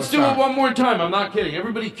Devo Let's do song. it one more time. I'm not kidding.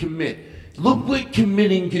 Everybody commit. Look what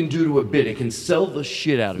committing can do to a bit. It can sell the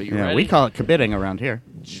shit out of it. You Yeah, ready? we call it kibitting around here.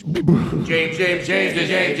 James.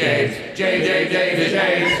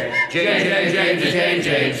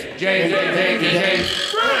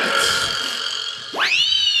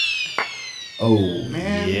 Oh,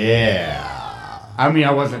 man. Yeah. I mean,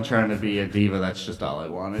 I wasn't trying to be a diva. That's just all I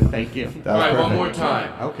wanted. Thank you. All right, one more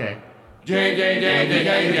time. Okay.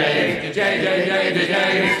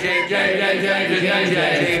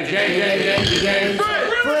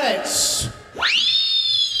 Fritz.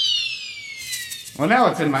 Well,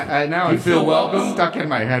 now it's in my. Now You it's feel welcome? Stuck in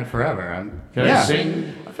my head forever. Can I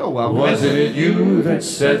sing? I feel welcome. Wasn't it you that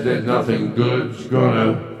said that nothing good's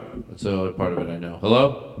gonna... That's the only part of it I know.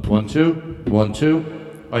 Hello? 1, 2. 1,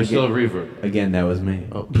 2. Oh, I still have reverb. Again, that was me.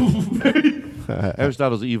 Oh.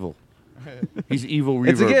 Aristotle's evil. He's evil reverb.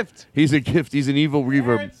 It's a gift. He's a gift. He's an evil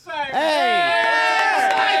reverb.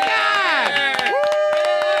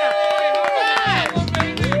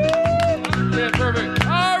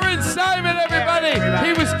 Aaron Simon, everybody!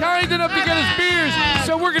 He was kind enough to get his beers,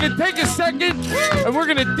 so we're going to take a second and we're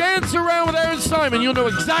going to dance around with Aaron Simon. You'll know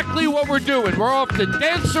exactly what we're doing. We're off to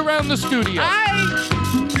dance around the studio.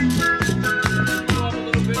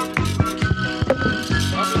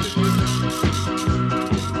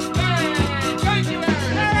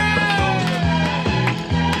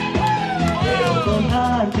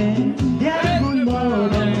 De algún modo,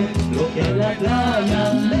 lo que en la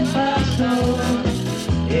playa me pasó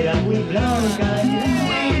era muy blanca y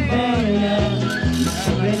muy bella, y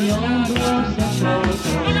sobre mi hombro se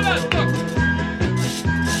posó una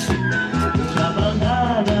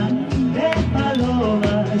bandada de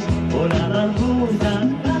palomas volaban juntas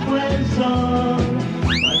bajo el sol,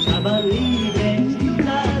 marchaban libres y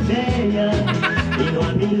una de ellas vino a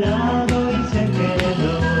mi lado y se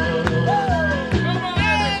quedó.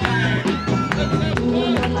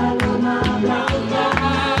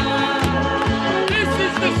 This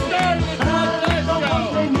is the start of the Todd Glass Show.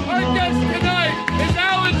 Our guest tonight is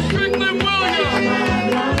Alan Strickland Williams.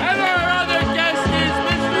 And our other guest is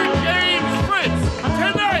Mr. James Fritz.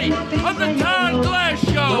 Tonight on the Todd Glass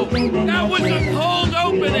Show. That was a cold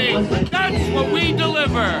opening. That's what we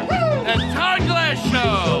deliver. The Todd Glass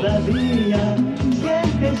Show. Todavía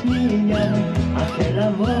sientes niña, haz el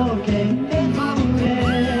amor que te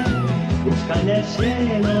juré. Busca en el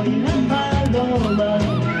cielo y la paloma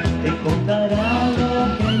te contará lo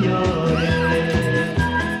que lloré.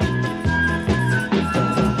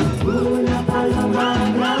 Una paloma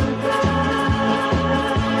blanca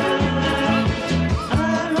a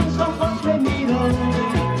los ojos me miró.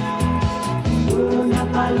 Una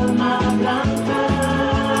paloma blanca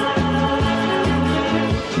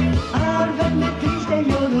al verme triste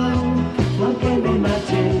lloró, aunque me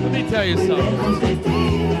marché. Let me tell you something.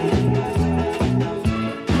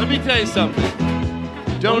 Let me tell you something.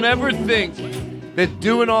 Don't ever think that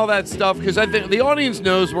doing all that stuff, because I think the audience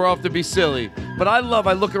knows we're off to be silly, but I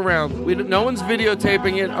look around. No one's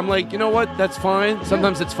videotaping it. I'm like, you know what? That's fine.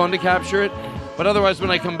 Sometimes it's fun to capture it. But otherwise, when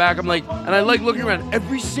I come back, I'm like, and I like looking around.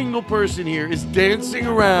 Every single person here is dancing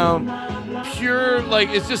around, pure, like,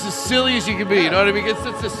 it's just as silly as you can be. You know what I mean? It's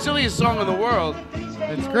the silliest song in the world.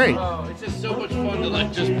 It's great. Oh, it's just so much fun to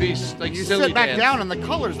like just be like You silly sit back dance. down and the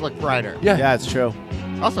colors look brighter. Yeah, it's true.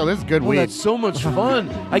 Also, this is good weed. That's so much fun.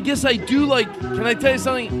 I guess I do like. Can I tell you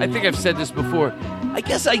something? I think I've said this before. I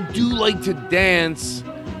guess I do like to dance.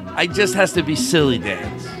 I just has to be silly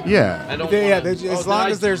dance. Yeah. I don't. Yeah, wanna- as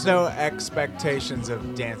long as there's no expectations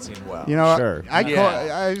of dancing well. You know, Sure. I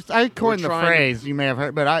coined the trying phrase you may have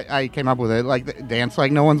heard, but I came up with it like dance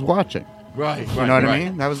like no one's watching. Right. You know what I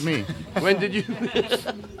mean? That was me. When did you?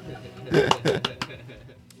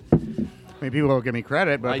 I mean, people don't give me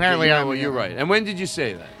credit, but I apparently did- I'm. well, you're right. And when did you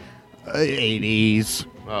say that? 80s.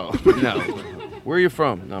 Oh no. Where are you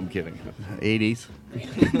from? No, I'm kidding. 80s.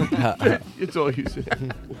 It's all you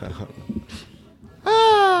said.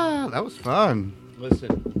 Ah, that was fun.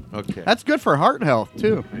 Listen. Okay. That's good for heart health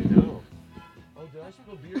too. I know. Oh, did I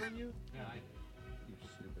spill beer on you?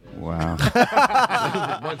 Wow.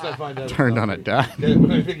 Once I find out. Turned on a dime.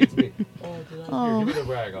 I think it's me. Oh, did I? Here, give me the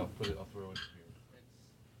rag. I'll throw it in here.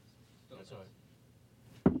 That's all right.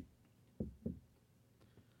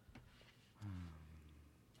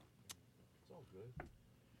 It's all good.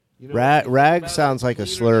 You know, Rag sounds like a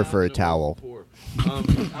slur for a towel.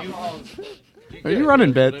 Are you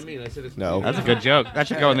running bits? No. That's a good joke. That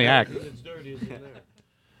should go in the act.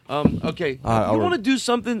 Okay. You want to do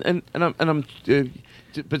something, and I'm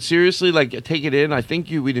but seriously, like, take it in. I think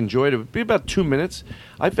we'd enjoy it. It would be about 2 minutes.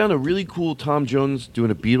 I found a really cool Tom Jones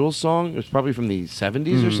doing a Beatles song. It was probably from the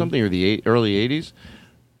 70s or something, or the early 80s.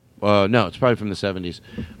 No, it's probably from the 70s,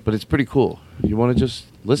 but it's pretty cool. You want to just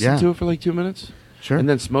listen to it for like 2 minutes? Sure. And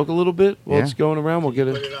then smoke a little bit while it's going around. We'll get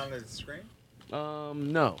it. Put it on the screen?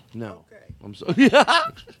 No. Okay. I'm so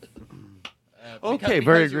okay,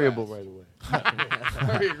 very agreeable right away.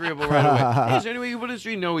 Very agreeable right away. Hey, is there any way you put it on the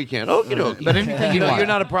screen? No, we can't. Okay, dokie. But anything you know, want. you're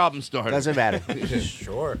not a problem starter. Doesn't matter.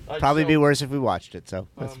 Sure. Probably be worse if we watched it. So.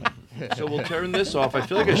 So we'll turn this off. I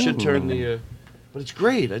feel like I should turn the. But it's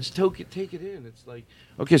great. I just take it in. It's like.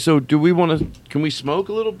 Okay, so do we want to? Can we smoke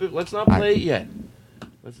a little bit? Let's not play it yet.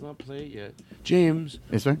 James.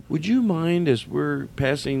 Yes, sir. Would you mind as we're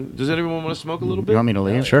passing? Does anyone want to smoke a little bit? You want me to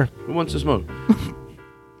leave? Sure. Who wants to smoke?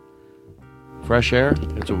 Fresh air?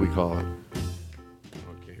 That's what we call it.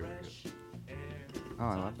 Okay, here we go. Oh,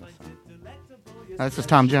 I love this song. This is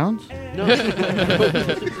Tom Jones? No.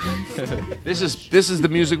 This is the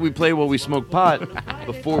music we play while we smoke pot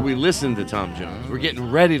before we listen to Tom Jones. We're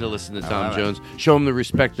getting ready to listen to Tom Jones. Show him the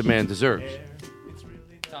respect the man deserves.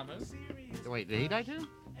 Wait, did he die too?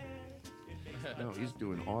 No, he's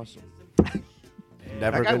doing awesome.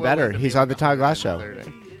 Never been better. He's on the Todd Glass Show.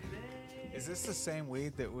 Is this the same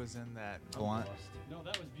weed that was in that blunt? No,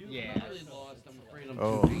 that was beautiful. Yeah.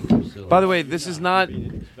 Oh. By the way, this is not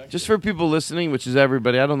just for people listening, which is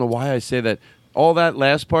everybody. I don't know why I say that. All that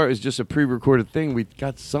last part is just a pre-recorded thing we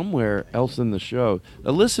got somewhere else in the show.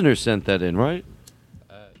 A listener sent that in, right?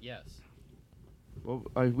 Yes. Well,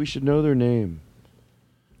 we should know their name.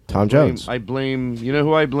 Tom Jones. I blame. You know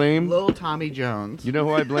who I blame? Little Tommy Jones. You know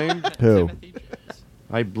who I blame? Who?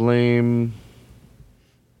 I blame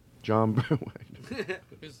John Brown.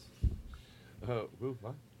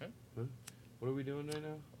 What? What are we doing right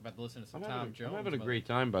now? About to listen to some Tom Jones. I'm having a great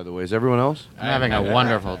time, by the way. Is everyone else? I'm having a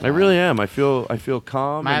wonderful time. I really am. I feel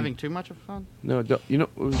calm. Am I having too much of fun? No, you know.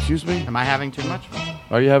 Excuse me. Am I having too much fun?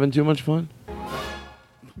 Are you having too much fun?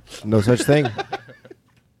 No such thing.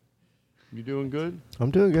 You doing good? I'm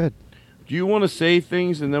doing good. Do you want to say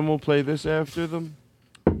things and then we'll play this after them?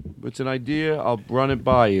 It's an idea. I'll run it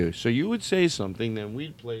by you. So you would say something, then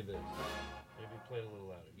we'd play this. Maybe play it a little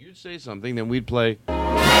louder. You'd say something, then we'd play.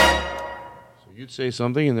 So you'd say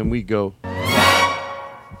something, and then we'd go.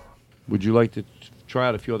 Would you like to try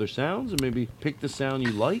out a few other sounds and maybe pick the sound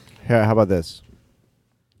you like? Here, how about this?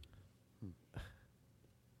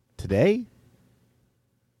 Today?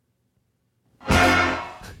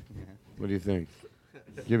 What do you think?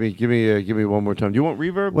 Give me one more time. Do you want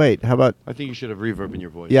reverb? Wait, how about? I think you should have reverb in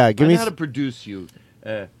your voice. Yeah, give I me know how to produce you.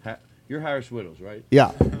 You're Harris Whittles, right?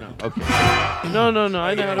 Yeah. No. Okay. No.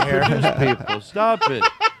 I know how to produce people. Stop it.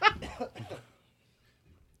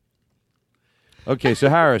 Okay, so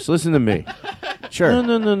Harris, listen to me. Sure.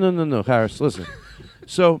 No, Harris, listen.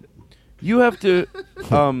 So, you have to.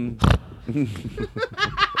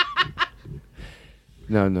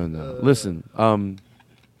 No. Listen.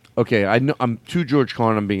 Okay, I know I'm too George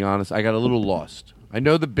Carlin. I'm being honest. I got a little lost. I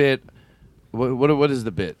know the bit. What is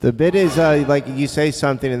the bit? The bit is like you say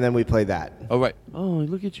something and then we play that. Oh right. Oh,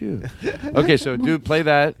 look at you. Okay, so play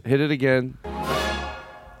that. Hit it again. A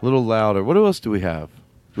little louder. What else do we have?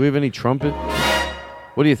 Do we have any trumpet?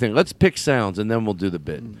 What do you think? Let's pick sounds and then we'll do the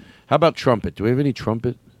bit. How about trumpet? Do we have any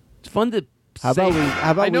trumpet? It's fun to say.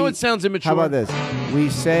 I know it sounds immature. How about this? We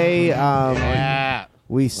say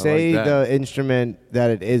we say like that. the instrument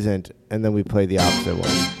that it isn't, and then we play the opposite one.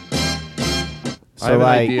 So I have an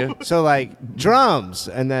like, idea. So like drums,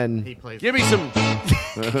 and then Give me some.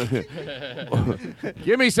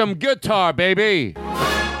 Give me some guitar, baby.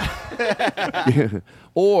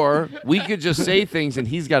 Or we could just say things, and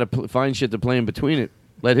he's got to find shit to play in between it.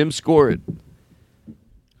 Let him score it.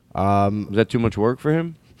 Is that too much work for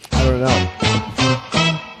him? I don't know.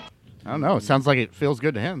 I don't know. It sounds like it feels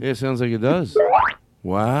good to him. Yeah, it sounds like it does.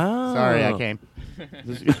 Wow. Sorry, I came.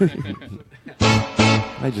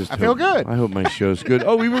 I feel good. I hope my show's good.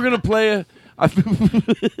 Oh, we were gonna play a. I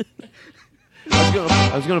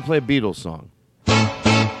was gonna play a Beatles song.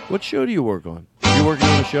 What show do you work on? You working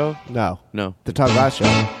on a show? No. The Todd Glass Show.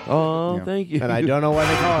 Oh, thank you. And I don't know why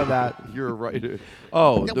they call it that. You're a writer.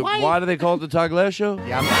 Oh, why do they call it the Todd Glass Show?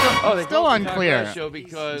 Yeah, I'm they still call it the unclear. Todd Glass Show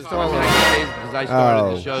because I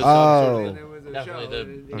started the show. So I'm sort of definitely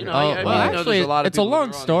the. You know, I know actually, there's a lot of it's a people that long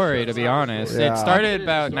are on story, to be honest. Yeah. It started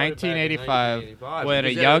about 1985 when a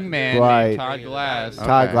young man named Todd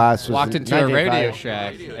Glass walked into a Radio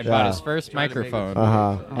Shack and bought his first microphone.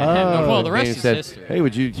 Well, the rest is history. Hey,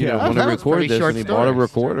 would you want to record this? And he bought a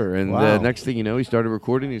recorder, and next thing you know, he started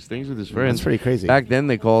recording these things with his friends. That's pretty crazy. Back then,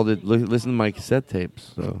 they called it "Listen to my cassette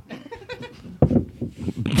tapes." So.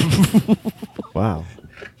 Wow.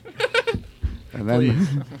 And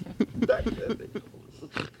then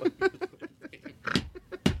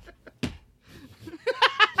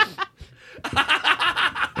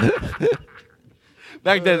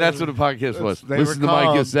Back then, that's what a podcast was. Listen to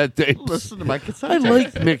my cassette tapes. Listen to my cassette I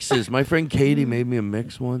tapes. like mixes. My friend Katie made me a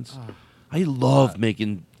mix once. I love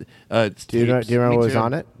making tapes. Do you remember what was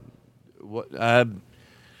on it? What?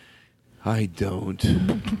 I don't.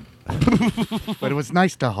 But it was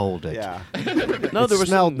nice to hold it. Yeah. No, there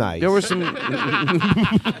smelled nice. There were some.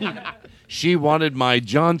 She wanted my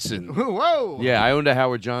Johnson. Whoa! Yeah, I owned a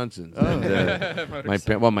Howard Johnson. And,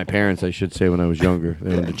 my parents, I should say, when I was younger,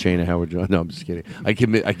 they owned a chain of Howard Johnson. No, I'm just kidding. I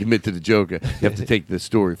commit to the joke. You have to take the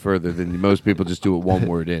story further than most people just do it one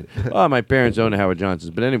word in. Oh, my parents owned a Howard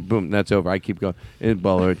Johnson's, but anyway, boom, that's over. I keep going.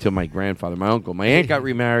 Until my grandfather, my uncle, my aunt got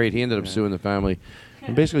remarried. He ended up suing the family.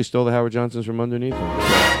 And basically stole the Howard Johnsons from underneath him.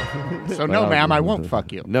 So no, ma'am, I won't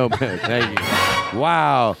fuck you. No, ma'am, thank you.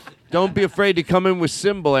 Wow. Don't be afraid to come in with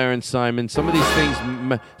Symbol, Aaron Simon. Some of these things,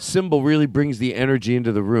 Symbol really brings the energy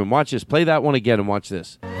into the room. Watch this. Play that one again and watch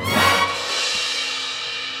this. I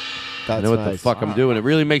know what the fuck I'm doing. It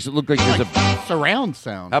really makes it look like there's a surround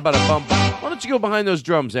sound. How about a bump? Why don't you go behind those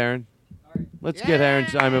drums, Aaron? Let's get Aaron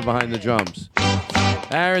Simon behind the drums.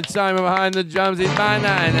 Aaron Simon behind the drums. He's behind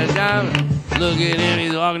the drums. Look at him.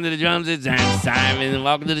 He's walking to the drums. It's Aaron Simon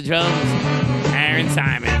walking to the drums. Aaron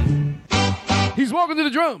Simon. He's walking to the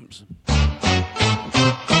drums.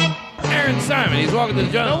 Aaron Simon. He's walking to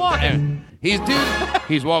the drums. Still walking. He's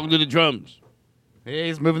walking to the drums.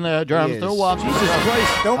 He's moving the drums. Still walking. Jesus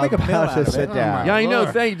Christ. Don't make a pill out of it. Sit down. Yeah, I know.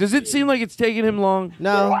 Thank you. Does it seem like it's taking him long?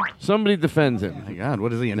 No. Somebody defends him. Oh my God,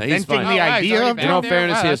 what is he he's inventing fine. the idea of? In all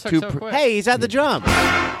fairness, he has two. Hey, he's at the drum.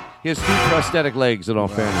 He has two prosthetic legs. In all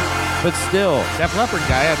fairness, but still, Def Leppard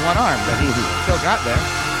guy had one arm, but he still got there.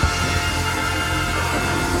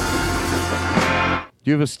 do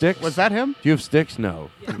you have a stick? Was that him? Do you have sticks? No.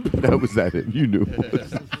 Was that him? You knew.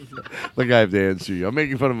 Look, I have to answer you. I'm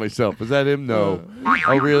making fun of myself. Was that him? No.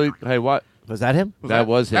 Oh, really? Hey, what? Was that him? That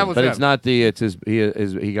was him. That was but him. it's not the. It's his.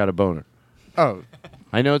 He got a boner. Oh,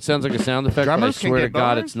 I know it sounds like a sound effect, but I Drummers can swear to get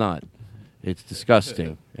God, boners? it's not. It's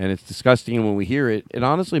disgusting, and it's disgusting. And when we hear it, it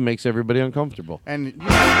honestly makes everybody uncomfortable. and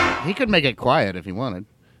he could make it quiet if he wanted.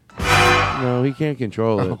 No, he can't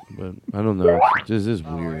control it. But I don't know. This is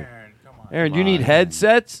weird. Aaron, do you need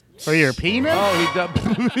headsets? For your penis? Oh, he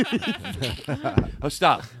does. Oh,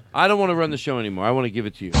 stop. I don't want to run the show anymore. I want to give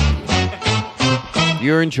it to you.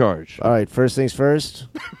 You're in charge. All right, first things first.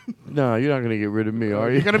 No, you're not going to get rid of me, are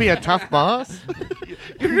you? You're gonna be a tough boss.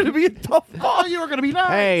 You're going to be a tough boss. Oh, you were gonna be nice.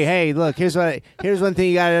 Hey, look. Here's one thing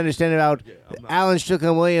you got to understand about Alan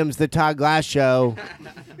Strickland Williams, the Todd Glass Show.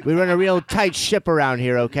 We run a real tight ship around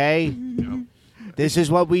here, okay? This is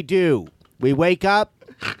what we do. We wake up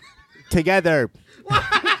together.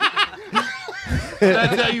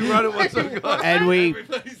 That's how you run it. What's so good?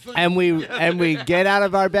 And we get out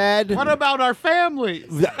of our bed. What about our families?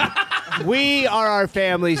 We are our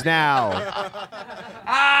families now.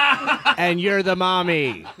 And you're the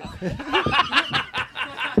mommy.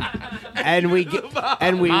 And we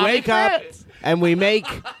Mommy wake up Fritz. and we make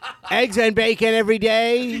eggs and bacon every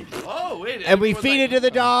day. Oh, wait And we feed it to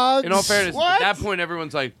the dogs. In all fairness, at that point,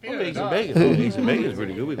 everyone's like, eggs and bacon. Eggs and bacon is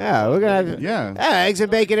pretty good. Yeah, we're going to have eggs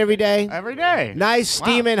and bacon every day. Every day. Nice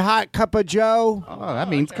steaming hot cup of Joe. Oh, that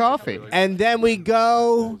means coffee. And then we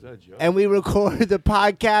go and we record the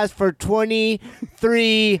podcast for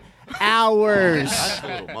 23 hours. That's a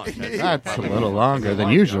little much. That's a little longer than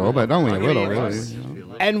usual, but only a little, really.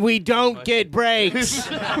 And we don't get breaks.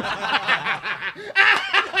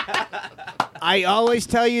 I always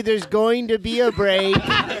tell you there's going to be a break,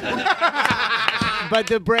 but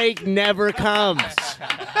the break never comes.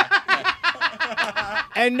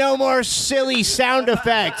 And no more silly sound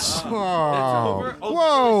effects. Whoa.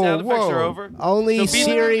 Whoa. Sound effects are over. Only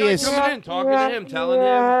serious. Coming in, talking to him, telling him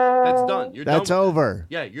that's done. You're That's done. over.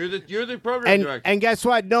 Yeah, you're the program director. And guess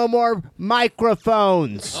what? No more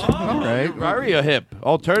microphones. All right. Very hip.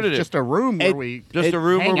 Alternative. Just a room where we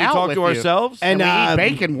talk to ourselves. And we eat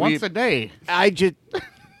bacon once a day.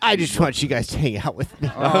 I just want you guys to hang out with me.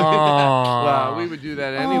 Well, we would do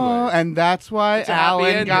that anyway. And that's why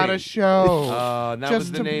Alan got a show. That just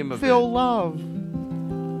was the to name of feel it. love.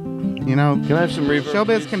 You know, Can I have some reverb?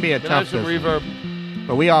 Showbiz can be a tough some business. reverb?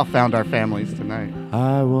 But we all found our families tonight.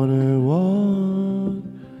 I wanna walk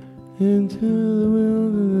into the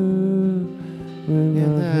wilderness.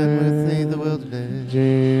 The wilderness.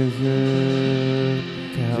 James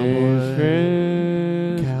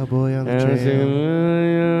Cowboy on the trail.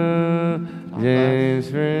 James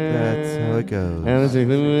Fritz. That's how it goes. Allison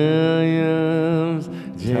Williams.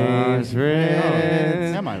 James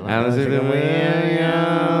Fritz. Allison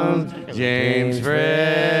Williams. James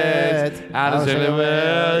Fritz. Allison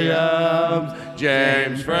Williams.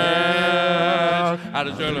 James Fritz.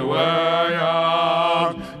 Allison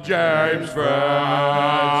Williams. James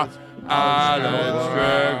Fritz. Alan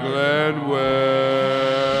Strickland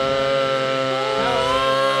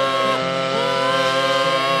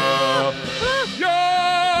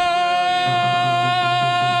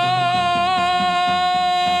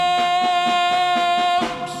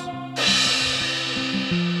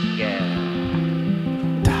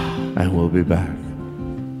And we'll be back.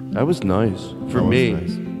 That was nice for me.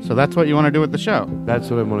 Nice. So that's what you want to do with the show? That's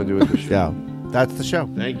what I want to do with the show. That's the show.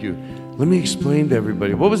 Thank you. Let me explain to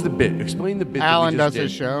everybody. What was the bit? Explain the bit. Alan that we does just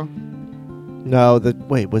his did. show. No,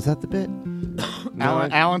 wait, was that the bit?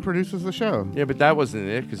 Alan produces the show. Yeah, but that wasn't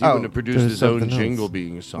it, because he wouldn't have produced his own jingle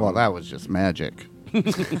being a song. Well, that was just magic. I'm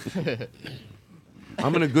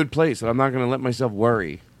in a good place, and I'm not going to let myself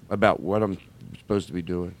worry about what I'm supposed to be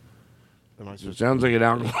doing. It sounds like an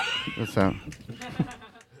alcohol. What's that?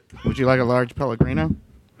 Would you like a large Pellegrino?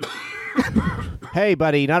 Hey,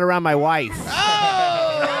 buddy, not around my wife.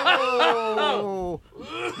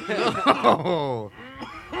 Oh.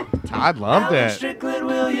 Todd loved it. Strickland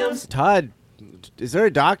Williams. Todd, is there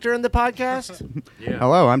a doctor in the podcast? Yeah.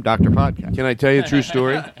 Hello, I'm Dr. Podcast. Can I tell you a true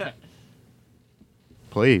story?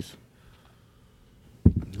 Please.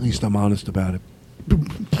 At least I'm honest about it.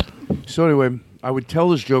 So anyway, I would tell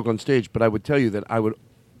this joke on stage, but I would tell you that I would.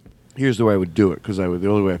 Here's the way I would do it, because the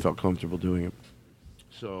only way I felt comfortable doing it.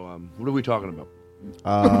 So, what are we talking about?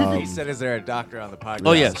 He said, "Is there a doctor on the podcast?"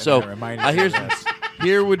 Oh yeah. And So then reminded me of this.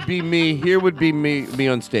 here would be me. Here would be me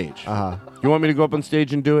on stage. Uh-huh. You want me to go up on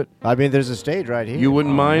stage and do it? I mean, there's a stage right here. You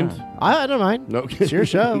wouldn't mind? Yeah. I don't mind. No, It's your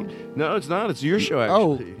show. No, it's not. It's your show.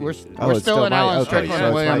 Actually. We're it's still still in my- Alan okay, Strickland so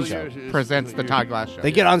it's my Williams show. presents the Todd Glass Show.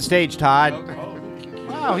 Then get on stage, Todd.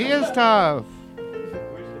 Wow, he is tough.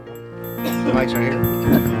 The mic's right here.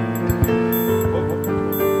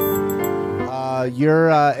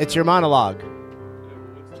 It's your monologue.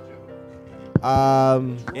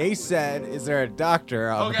 He said, "Is there a doctor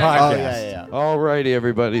on the Okay. podcast?" Oh, yeah. All righty,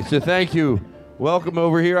 everybody. So thank you. Welcome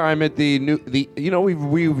over here. I'm at the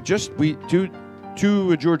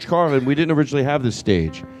to George Carlin. We didn't originally have this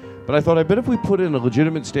stage, but I thought I bet if we put in a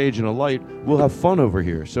legitimate stage and a light, we'll have fun over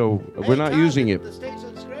here. So we're not using it. The stage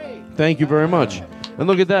looks great. Thank you very much. And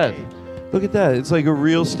look at that. Look at that. It's like a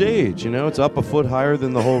real stage. It's up a foot higher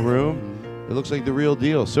than the whole room. It looks like the real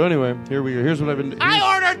deal. So anyway, here we are. Here's what I've been.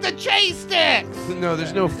 I ordered the cheese sticks. No,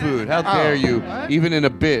 there's no food. How dare you? What? Even in a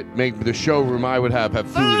bit, make the showroom I would have food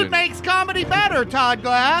Food in. makes comedy better, Todd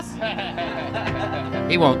Glass.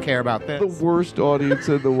 He won't care about this. The worst audience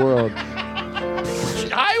in the world.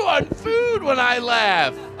 I want food when I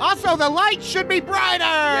laugh. Also, the lights should be brighter.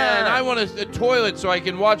 Yeah, and I want a toilet so I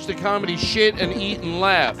can watch the comedy shit and eat and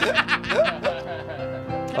laugh. Can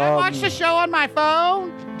I watch the show on my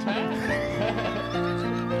phone?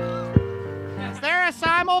 Is there a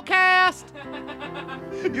simulcast?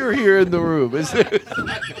 You're here in the room, is it?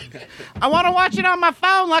 I want to watch it on my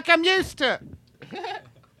phone like I'm used to.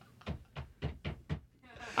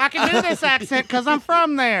 I can do this accent because I'm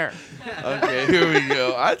from there. Okay, here we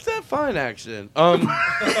go. That's a fine accent.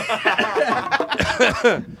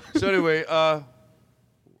 So anyway,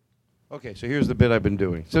 okay, so here's the bit I've been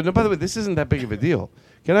doing. So, no, by the way, this isn't that big of a deal.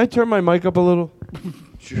 Can I turn my mic up a little?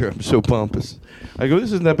 Sure, I'm so pompous. I go,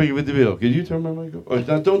 this isn't that big of a deal. Can you turn my mic up?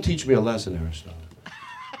 Now, don't teach me a lesson, Aristotle.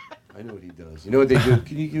 I know what he does. You know what they do?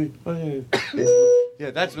 Can you give me... Oh, yeah,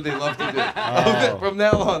 that's what they love to do. Oh. From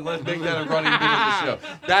now on, let's make that a running bit of the show.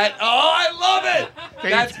 I love it!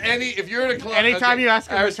 That's if you're in a club... Anytime you ask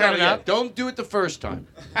him to turn it up. Don't do it the first time.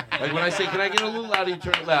 Like when I say, can I get a little louder, you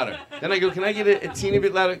turn it louder. Then I go, can I get it a teeny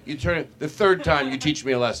bit louder? You turn it. The third time, you teach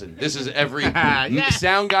me a lesson. This is every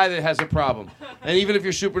sound guy that has a problem. And even if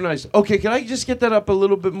you're super nice. Okay, can I just get that up a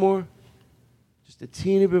little bit more? Just a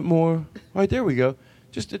teeny bit more. All right, there we go.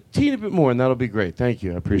 Just a teeny bit more, and that'll be great. Thank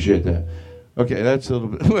you. I appreciate that. Okay, that's a little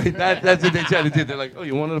bit. Wait, that's what they try to do. They're like, oh,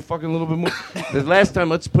 you wanted a fucking little bit more? The last time,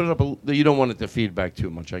 let's put it up. You don't want it to feedback too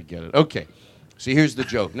much. I get it. Okay. So here's the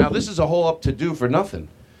joke. Now, this is a whole up to do for nothing.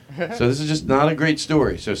 So this is just not a great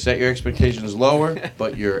story. So set your expectations lower,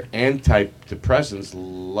 but your antidepressants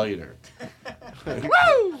lighter.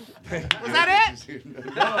 Woo! Was that it?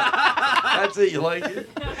 No. That's it. You like it?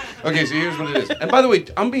 Okay, so here's what it is. And by the way,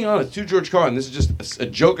 I'm being honest. To George Carlin, this is just a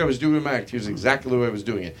joke I was doing in my act. Here's exactly the way I was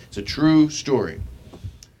doing it. It's a true story.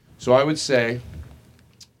 So I would say...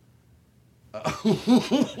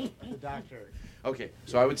 The doctor. Okay,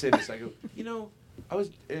 so I would say this. I go, I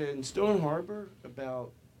was in Stone Harbor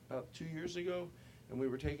about 2 years ago, and we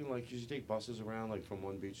were taking, you take buses around, from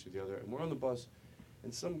one beach to the other, and we're on the bus,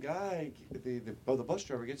 and some guy, the bus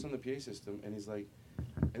driver gets on the PA system, and he's like,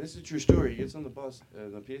 and this is a true story, he gets on the bus,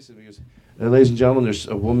 the PA system, he goes, ladies and gentlemen, there's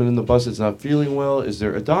a woman in the bus that's not feeling well, is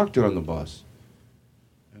there a doctor on the bus?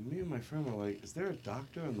 And me and my friend were like, is there a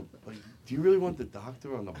doctor on the, do you really want the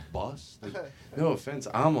doctor on the bus? No offense,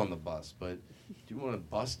 I'm on the bus, but do you want a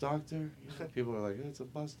bus doctor? People are like, it's a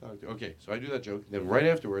bus doctor. Okay, so I do that joke. Then right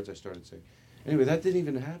afterwards, I started saying, anyway, that didn't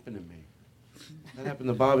even happen to me. That happened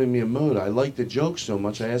to Bobby Miyamoto. I liked the joke so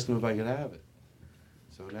much, I asked him if I could have it.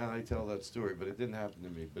 So now I tell that story, but it didn't happen to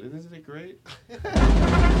me. But isn't it great? Thank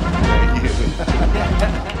you.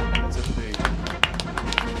 That's a thing.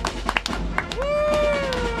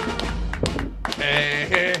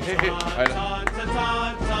 Hey.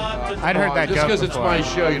 I'd heard that just joke because it's my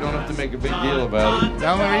show, you don't have to make a big deal about it. The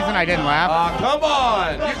only reason I didn't laugh... come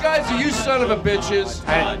on! You guys are you son of a bitches.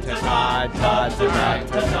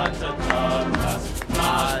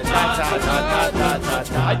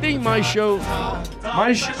 I think my show... All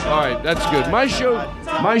right, that's good.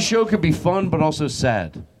 My show could be fun, but also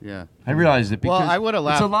sad. Yeah. I realized it because I would have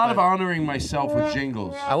laughed. It's a lot of honoring myself with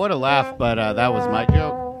jingles. I would have laughed, but that was my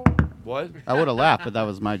joke. What? I would have laughed, but that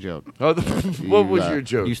was my joke. Oh, what was your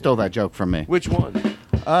joke? You stole that joke from me. Which one?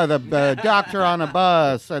 The doctor on a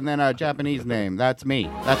bus and then a Japanese name. That's me.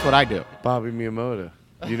 That's what I do. Bobby Miyamoto.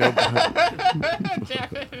 You know.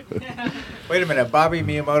 Wait a minute. Bobby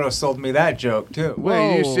Miyamoto sold me that joke too. Wait,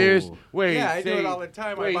 are you serious? Wait. Yeah, I do it all the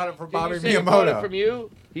time. I bought it from Bobby Miyamoto. Miyamoto. Bought it from you?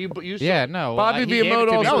 No. Bobby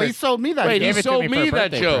Miyamoto. No, he sold me that joke. Wait, he sold me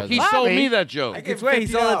that joke. He sold me that joke. He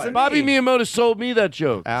sold it to Bobby me. Miyamoto sold me that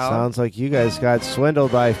joke. Sounds like you guys got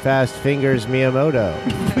swindled by Fast Fingers Miyamoto.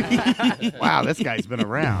 Wow, this guy's been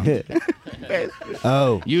around.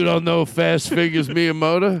 Oh. You don't know Fast Fingers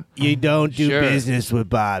Miyamoto? You don't do business with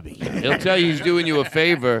Bobby. He'll tell you he's doing you a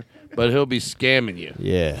favor, but he'll be scamming you.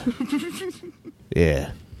 Yeah.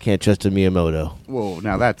 Yeah. Can't trust a Miyamoto. Whoa,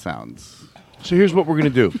 now that sounds... So here's what we're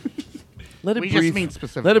going to do. Let it We breathe. just mean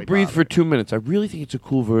specifically Let it breathe Bobby. for 2 minutes. I really think it's a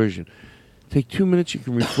cool version. Take 2 minutes, you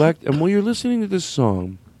can reflect, and while you're listening to this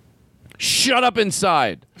song, shut up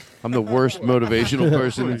inside. I'm the worst motivational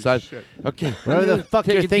person inside. Shit. Okay. Whatever the fuck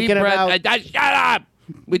Take you're a thinking deep breath. about. Shut up!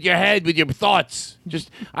 With your head, with your thoughts.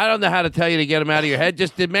 I don't know how to tell you to get them out of your head.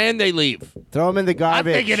 Just demand they leave. Throw them in the I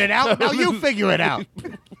garbage. figured it out. Now you figure it out.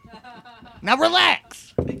 Now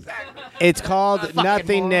relax. It's called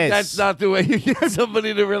nothingness. That's not the way you get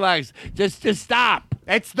somebody to relax. Just stop.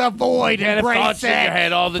 It's the void. You have Embrace thoughts in your it.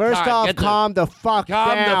 head all the First time. off, calm the fuck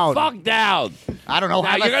Calm down. the fuck down. I don't know Now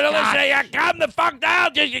how you're to gonna stop. listen. Calm the fuck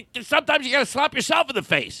down. Sometimes you gotta slap yourself in the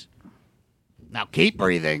face. Now keep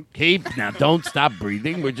breathing. Now don't stop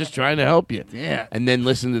breathing. We're just trying to help you. Yeah. And then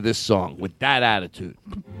listen to this song with that attitude.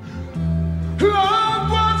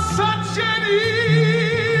 Love was such an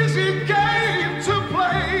easy game to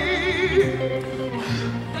play.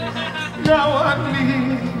 Now I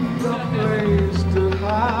need a place to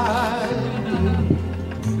hide.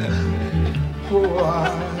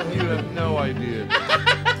 You have no idea.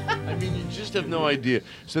 I mean, you just just have no idea.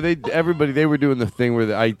 So they were doing the thing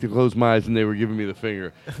where I closed my eyes and they were giving me the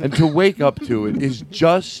finger. And to wake up to it is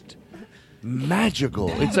just magical.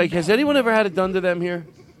 It's like, has anyone ever had it done to them here?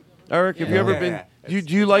 Eric, have you ever been? Do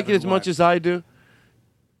you like it as much as I do?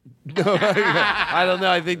 No, I don't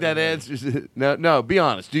know. I think that answers it. No, be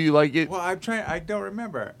honest. Do you like it? Well, I don't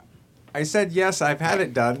remember. I said yes, I've had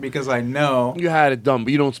it done because I know. You had it done,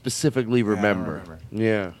 but you don't specifically remember. I don't remember.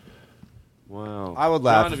 Yeah. Wow. I would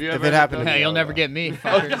laugh John, if it happened to me. You'll never get me,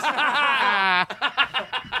 fuckers. I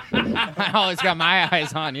always got my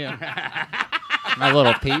eyes on you. My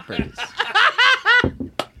little peepers.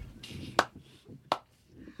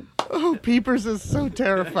 Oh, peepers is so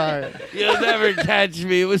terrifying. You'll never catch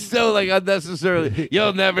me. It was so unnecessarily.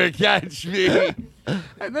 You'll never catch me.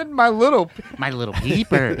 And then my little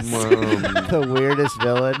peepers. The weirdest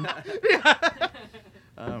villain.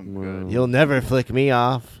 You'll never flick me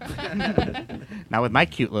off. Not with my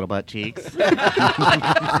cute little butt cheeks. What?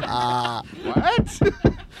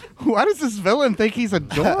 Why does this villain think he's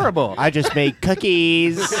adorable? I just make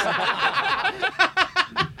cookies.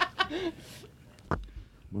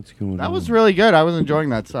 What's going on? That was really good. I was enjoying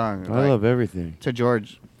that song. I love everything. To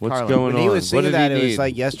George. What's Carlin. going on? When he was singing that, it need? was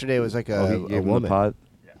like yesterday was like a woman. Pot?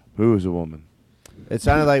 Yeah. Who was a woman? It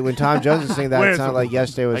sounded like when Tom Jones was singing that, it sounded like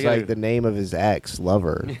yesterday was I like the name of his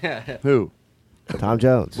ex-lover. Who? Tom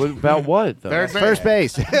Jones. What, about what, though? First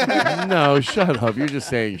base. No, shut up. You're just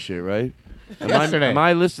saying shit, right? Yesterday. Am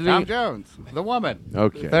I listening? Tom Jones, the woman.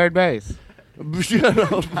 Okay. Third base. Shut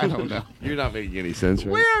up. I don't know. You're not making any sense,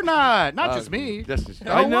 right? We're not. Not just me. That's just,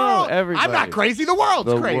 The I know, world. everybody. I'm not crazy. The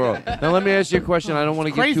world's crazy. World. Now, let me ask you a question. I don't want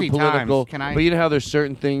to get Crazy too political. times. Can I- But you know how there's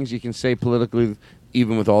certain things you can say politically,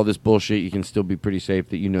 even with all this bullshit, you can still be pretty safe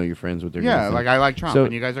that you know your friends what they're Yeah, gonna think. like I like Trump, So,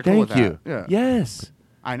 and you guys are cool with that. Thank you. Yeah. Yes.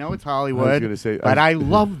 I know it's I was Hollywood, gonna say- but I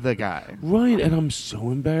love the guy. Right, and I'm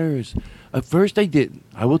so embarrassed. At first, I didn't.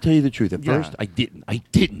 I will tell you the truth. At Yeah. first, I didn't. I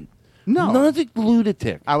didn't. No. Not a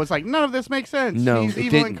lunatic. I was like, none of this makes sense. No, He's it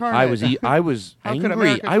evil didn't. incarnate. I was How could angry.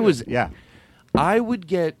 America I do was. this? Yeah. I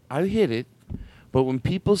hit it, but when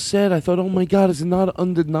people said, I thought, oh my God, is it not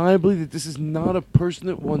undeniably that this is not a person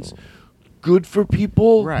that wants good for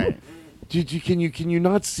people? Right. Can you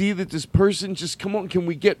not see that this person just, come on, can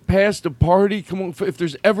we get past a party? Come on, if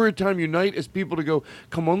there's ever a time unite as people to go,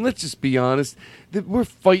 come on, let's just be honest, that we're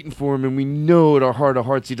fighting for him and we know at our heart of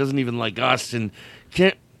hearts he doesn't even like us and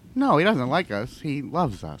can't. No, he doesn't like us. He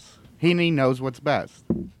loves us. He knows what's best.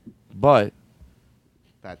 But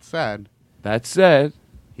That said,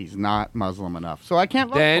 he's not Muslim enough, so I can't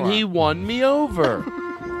vote then for him. he won me over.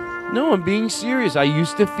 No, I'm being serious. I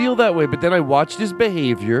used to feel that way, but then I watched his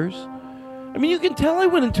behaviors. I mean, you can tell I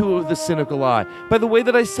went into it with a cynical eye. By the way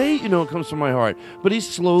that I say it, it comes from my heart. But he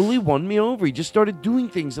slowly won me over. He just started doing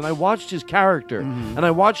things, and I watched his character, and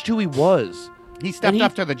I watched who he was. He stepped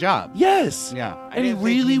up to the job. Yes. Yeah. And he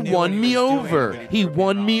really won me over. He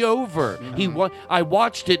won me over. He won. I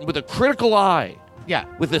watched it with a critical eye. Yeah.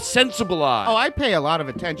 With a sensible eye. Oh, I pay a lot of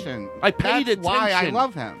attention. I paid That's why I attention.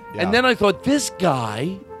 love him. And then I thought, this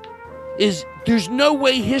guy there's no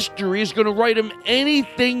way history is going to write him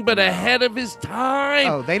anything but ahead of his time.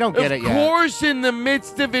 Oh, they don't get it yet. Of course, in the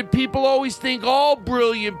midst of it, people always think all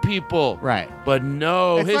brilliant people. Right. But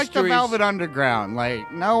no, It's like the history's- Velvet Underground.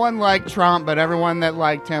 Like, no one liked Trump, but everyone that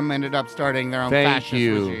liked him ended up starting their own Thank fascist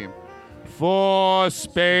you. regime. For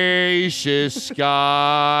spacious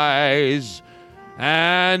skies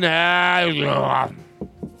and all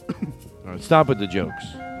right, stop with the jokes.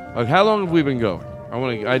 How long have we been going?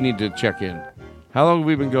 I need to check in. How long have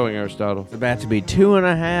we been going, Aristotle? It's about to be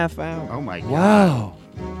 2.5 hours. Oh my God. Wow.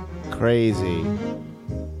 Crazy.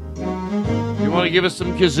 You want to give us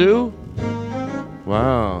some kazoo?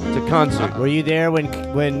 Wow, it's a concert. Were you there when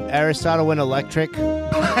Aristotle went electric?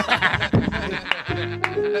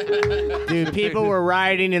 Dude, people were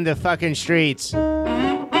rioting in the fucking streets. It's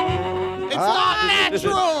not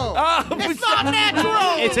natural. It's not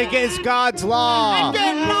natural. It's against God's law. I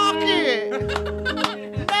didn't lock it.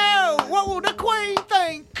 No, what will the Queen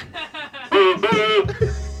think?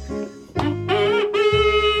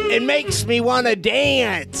 It makes me want to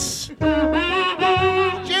dance.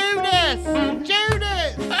 Judas!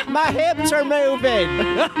 My hips are moving.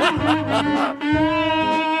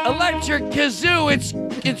 Electric kazoo, it's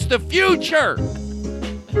the future.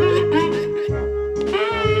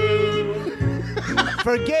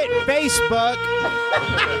 Forget Facebook.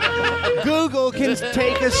 Google can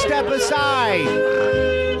take a step aside.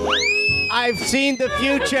 I've seen the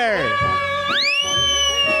future.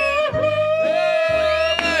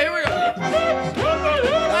 Here we go.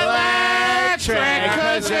 Electric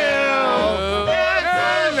kazoo.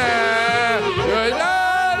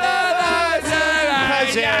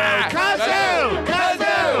 Kazoo! Kazoo!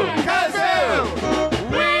 Kazoo!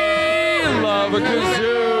 Kazoo! We love a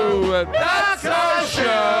kazoo. That's our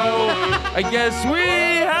show. I guess we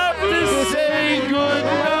have to say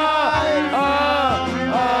goodnight.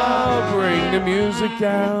 Bring the music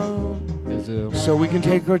down. Kazoo. So we can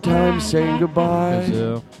take our time saying goodbye.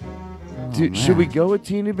 Kazoo. Should we go a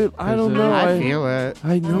teeny bit? I don't know. I feel it.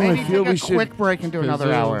 I know. Maybe I feel take we a should. quick break and do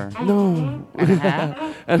another hour. No.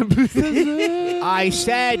 I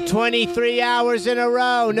said 23 hours in a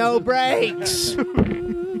row, no breaks.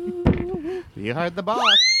 You heard the boss.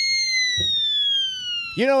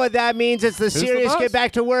 You know what that means? It's the serious get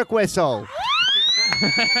back to work whistle.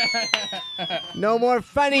 No more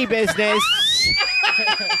funny business.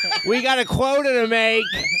 We got a quota to make.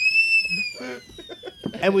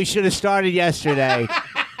 And we should have started yesterday.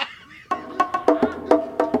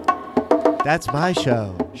 That's my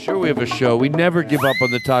show. Sure, we have a show. We never give up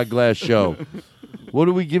on the Todd Glass show. What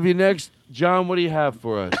do we give you next? John, what do you have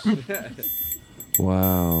for us?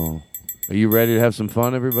 Wow. Are you ready to have some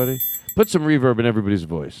fun, everybody? Put some reverb in everybody's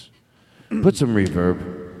voice. Put some reverb.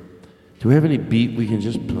 Do we have any beat we can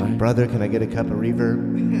just play? Brother, can I get a cup of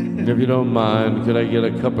reverb? If you don't mind, could I get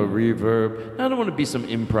a cup of reverb? I don't want to be some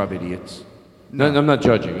improv idiots. No, I'm not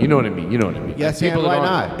judging. You know what I mean. Yes, and why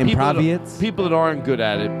not? People that aren't good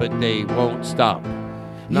at it, but they won't stop.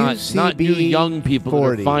 Not new young people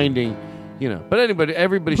 40. That are finding, But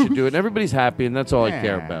everybody should do it, and everybody's happy, and that's all I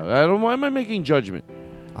care about. Why am I making judgment?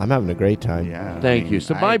 I'm having a great time. Yeah. Thank you.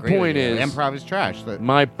 So my point is, improv is trash.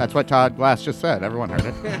 That's what Todd Glass just said. Everyone heard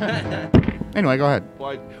it. Anyway, go ahead.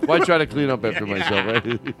 Why try to clean up after myself?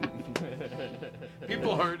 Right?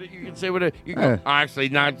 People heard it. You can say whatever. You go, actually,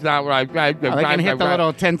 not right. They can hit the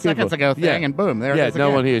little 10 seconds ago thing, and boom, there it is. Yeah,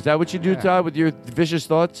 no one hears. Is that what you do, Todd, with your vicious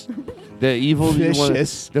thoughts? The evil that you want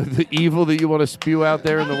the evil that you want to spew out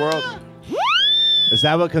there in the world? Is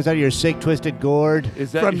that what comes out of your sick, twisted gourd?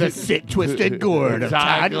 From the sick, twisted gourd of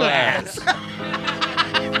Todd Glass.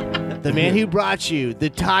 The man who brought you the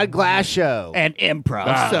Todd Glass Show. And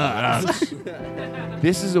improv sucks.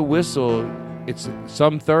 This is a whistle.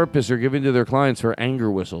 Some therapists are giving to their clients for anger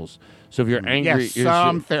whistles. So if you're angry, yes,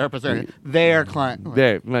 some therapists are their client.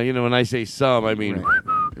 When I say some, I mean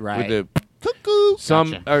right. With the cuckoo.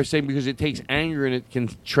 Some are saying because it takes anger and it can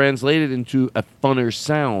translate it into a funner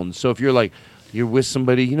sound. So if you're with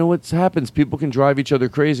somebody, you know what happens? People can drive each other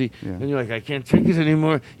crazy. Yeah. And you're like, I can't take it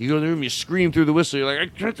anymore. You go in the room, you scream through the whistle. You're like,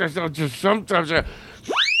 I can't, just sometimes.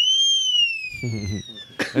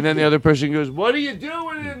 And then the other person goes, what are you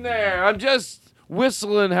doing in there? I'm just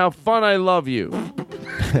whistling how fun I love you. All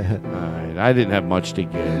right, I didn't have much to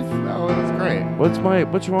give. No, it was great.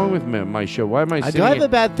 What's wrong with my show? Why am I sitting do I have a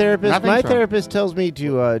bad therapist? Nothing's my wrong. therapist tells me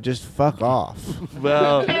to just fuck off.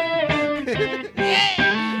 Well...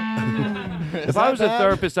 If I was a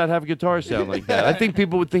therapist, I'd have a guitar sound like that. I think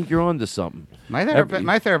people would think you're onto something. My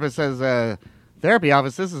therapist says, therapy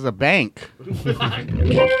office, this is a bank.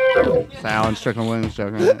 Alan Strickland Williams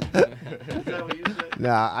joking.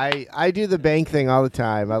 No, I do the bank thing all the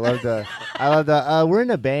time. I love the we're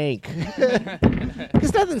in a bank.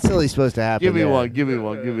 Because nothing silly's supposed to happen. Give me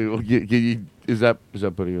one. Is that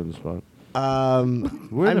putting you on the spot?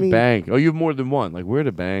 We're in a bank. Oh, you have more than one. Like, we're in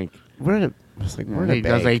a bank. We're in a he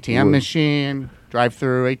does ATM machine,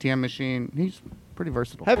 drive-through ATM machine. He's pretty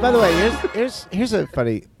versatile. Hey, by the way, here's a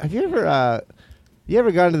funny. Have you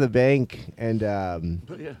ever gone to the bank and and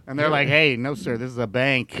they're like, "Hey, no sir, this is a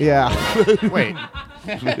bank." Yeah. Wait.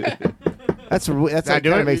 That kind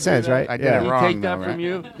of makes sense, right? I did it wrong. He take that from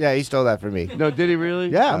you? Yeah, he stole that from me. No, did he really?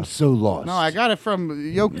 Yeah. I'm so lost. No, I got it from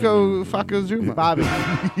Yoko Fakazuma. Bobby.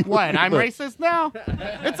 What? I'm racist now?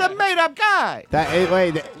 It's a made-up guy.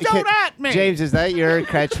 Don't at me. James, is that your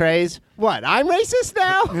catchphrase? What? I'm racist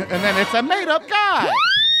now? And then it's a made-up guy.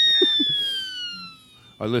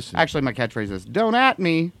 Listen. Actually, my catchphrase is, don't at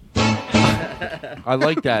me. I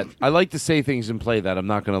like that. I like to say things and play that. I'm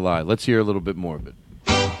not going to lie. Let's hear a little bit more of it.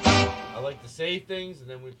 I like to say things and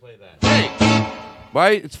then we play that. Hey!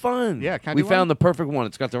 Right? It's fun. Yeah, can I We do found one? the perfect one.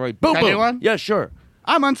 It's got the right boom, Can I boom. do one? Yeah, sure.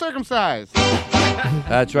 I'm uncircumcised.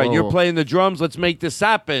 That's right. Whoa. You're playing the drums. Let's make this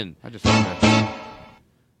happen. I just said that.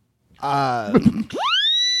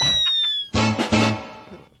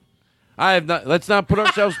 I have not. Let's not put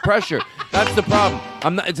ourselves pressure. That's the problem.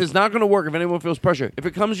 It's not going to work if anyone feels pressure. If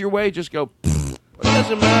it comes your way, just go.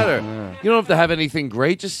 doesn't matter. You don't have to have anything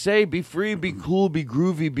great. Just say, be free, be cool, be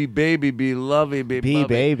groovy, be baby, be lovey, be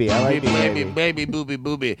baby. I like be baby, booby,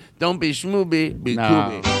 booby. Don't be schmooby, be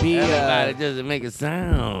coolby. Everybody doesn't make a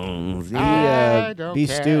sound. Be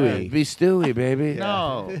Stewie. Be Stewie, baby.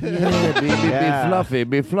 No. Yeah,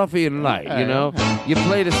 be fluffy and light. You know, you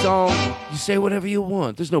play the song, you say whatever you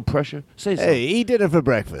want. There's no pressure. Say something. Hey, eat dinner for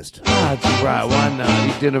breakfast. That's right. Why not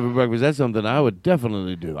eat dinner for breakfast? That's something I would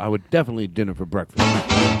definitely do. I would definitely eat dinner for breakfast.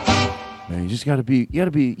 Man, you just gotta be,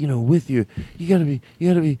 you know, with you. You gotta be.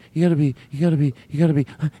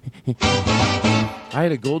 I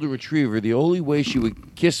had a golden retriever. The only way she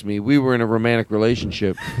would kiss me, we were in a romantic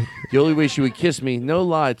relationship. The only way she would kiss me, no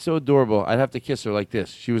lie, it's so adorable. I'd have to kiss her like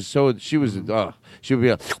this. She would be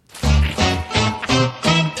a.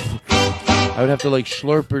 I would have to like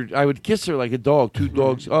slurp her. I would kiss her like a dog. Two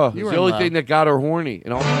dogs. Oh, it's the only thing that got her horny.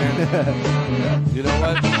 In all fairness. You know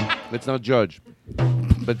what? Let's not judge.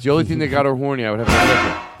 But the only thing that got her horny, I would have to kiss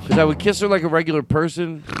her. Because I would kiss her like a regular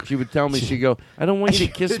person. She would tell me, she'd go, I don't want you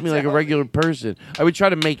to kiss me like a regular person. I would try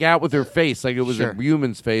to make out with her face like it was a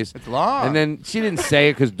human's face. It's long. And then she didn't say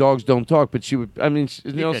it because dogs don't talk, but she would, I mean,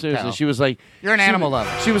 seriously, tell. she was like... You're an animal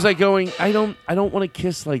lover. She was like going, I don't want to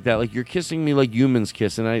kiss like that. Like, you're kissing me like humans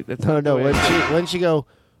kiss. And that's No, when she go...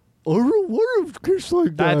 I don't want to kiss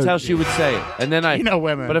like that. That's how she would say it, and then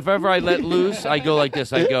women. But if ever I let loose, I go like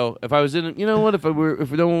this. I go. If I was in, you know what? If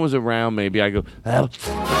no one was around, maybe I go. I'd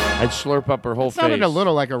slurp up her whole face. Sounded a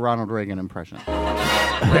little like a Ronald Reagan impression.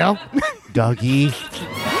 Well, doggy.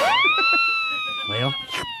 Well,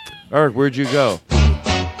 Eric, where'd you go?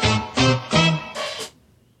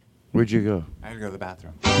 Where'd you go? I had to go to the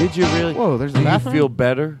bathroom. Did you really? Whoa, there's a Do bathroom? you feel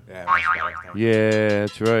better? Yeah, much better. Yeah,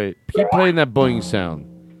 that's right. Keep playing that boing sound.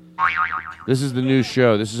 This is the new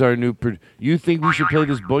show. This is our new... You think we should play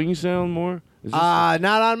this boing sound more? Not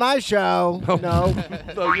on my show. No.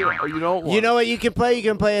 No, you don't want You know what you can play? You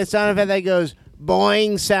can play a sound effect that goes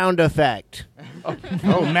boing sound effect.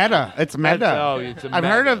 Oh, meta. It's meta. It's a I've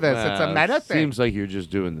heard of this. Nah, It's a meta thing. Seems like you're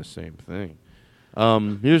just doing the same thing.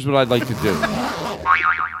 Here's what I'd like to do.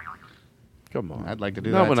 Come on. I'd like to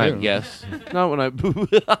do Not that, when too. I guess. Not when I...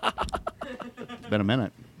 It's been a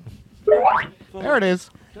minute. There it is.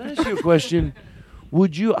 Can I ask you a question?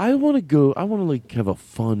 Would you... I want to like have a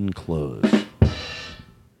fun close.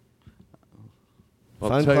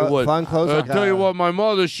 I'll tell you what. Fun close. I'll tell you what. My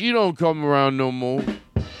mother, she don't come around no more.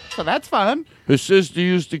 So that's fun. Her sister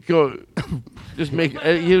used to go... Just make...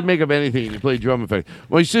 You'd make up anything and you play drum effect.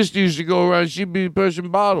 My sister used to go around, she'd be pushing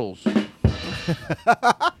bottles. You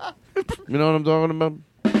know what I'm talking about?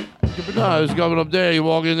 No, I was coming up there. You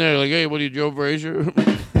walk in there like, hey, what are you, Joe Frazier?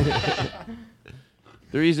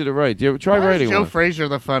 They're easy to write. Do you ever try writing Joe one? Frazier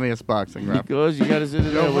the funniest boxing rap? Because you got to sit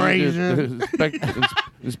in there. Joe Frazier.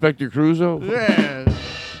 Inspector Crusoe? Yeah.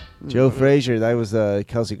 Joe Frazier, that was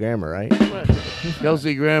Kelsey Grammer, right?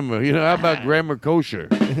 Kelsey Grammer. You know, how about Grammer kosher?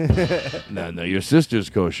 No, your sister's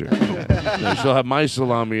kosher. No, she'll have my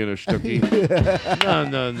salami in her stucky.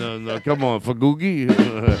 No. Come on, Fagoogie.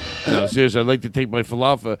 No, seriously, I'd like to take my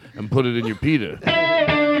falafel and put it in your pita.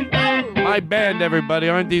 My band, everybody.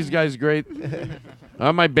 Aren't these guys great?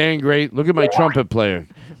 Aren't my band great? Look at my trumpet player.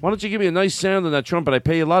 Why don't you give me a nice sound on that trumpet? I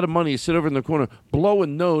pay you a lot of money. You sit over in the corner, blow a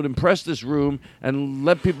note, impress this room, and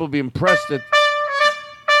let people be impressed that...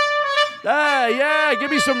 Yeah, give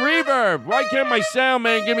me some reverb. Why can't my sound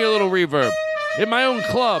man give me a little reverb? In my own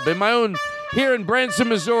club, here in Branson,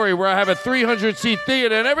 Missouri, where I have a 300-seat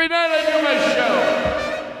theater, and every night I do my show.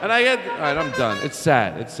 And I get... All right, I'm done. It's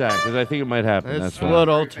sad, because I think it might happen. This That's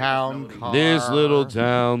little town car. This little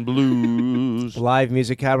town blues. Live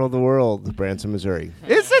music capital of the world, Branson, Missouri.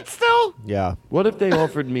 Is it still? Yeah. What if they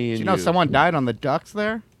offered me... Did you know someone died on the ducks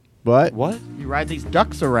there? What? You ride these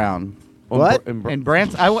ducks around. What? In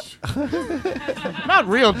Branson. Not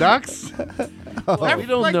real ducks. We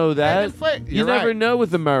don't know that. You never know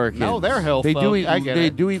with Americans. No, they're hill They folk. do eat. I get They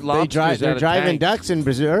it. do eat lobsters. They're driving tanks. ducks in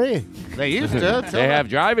Missouri. They used to. They have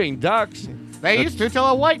driving ducks. They used to till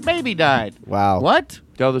a white baby died. Wow. What?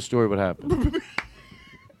 Tell the story. What happened?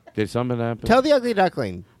 Did something happen? Tell the ugly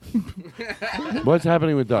duckling. What's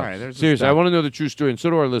happening with ducks? All right, there's Seriously, this I duck. want to know the true story, and so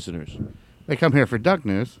do our listeners. They come here for duck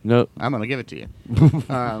news. No. I'm going to give it to you.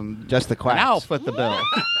 Just the quacks. And I'll foot the bill.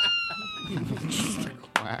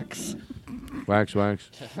 Quacks. Wax.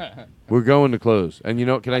 We're going to close. And you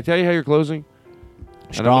know, can I tell you how you're closing?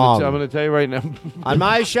 Strong. And I'm going to tell you right now. On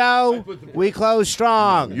my show, we close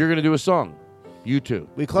strong. You're going to do a song. You two.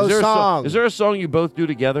 We close Is there a song. Is there a song you both do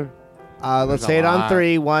together? Let's say it on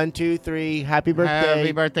 3. 1, 2, 3. Happy birthday.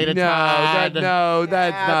 Happy birthday to No, Todd.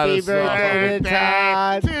 that's not Happy a song. birthday to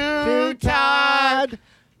Todd. To Todd.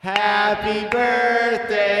 Happy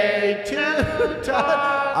birthday to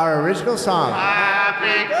Todd. Our original song.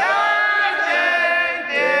 Happy birthday,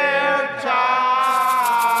 dear Todd.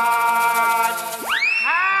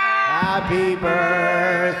 Happy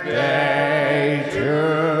birthday to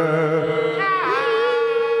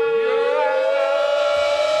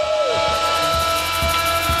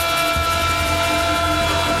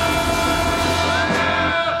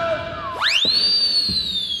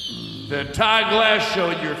The Todd Glass Show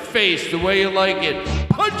in your face, the way you like it.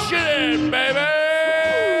 Punch it in, baby!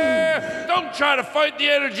 Don't try to fight the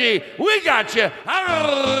energy. We got you.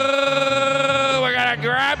 We're gonna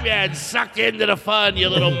grab you and suck you into the fun, you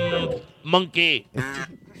little monkey.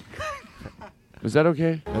 Is that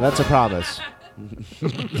okay? And that's a promise.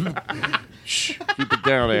 Shh, keep it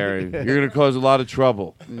down, Aaron. You're going to cause a lot of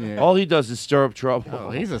trouble. Yeah. All he does is stir up trouble. Oh,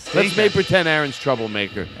 he's a Let's make pretend Aaron's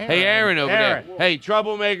troublemaker. Hey, Aaron over there. Hey,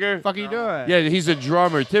 troublemaker. What the fuck are you doing? Yeah, he's a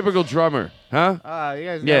drummer. Typical drummer. Huh? You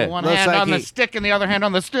guys got one hand on the stick and the other hand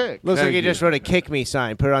on the stick. Looks like he just wrote a kick me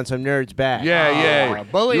sign, put it on some nerd's back. Yeah.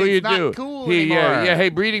 Bullying's not cool anymore. Yeah, hey,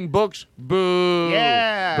 reading books. Boo.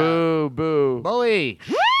 Yeah. Boo, boo. Bully.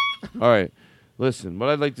 All right. Listen, what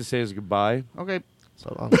I'd like to say is goodbye. Okay.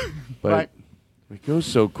 So long. But it goes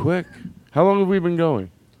so quick. How long have we been going?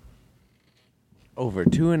 Over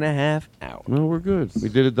 2.5 hours. No, we're good. We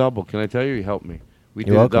did a double. Can I tell you? You helped me. We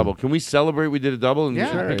You're did welcome. a double. Can we celebrate we did a double? And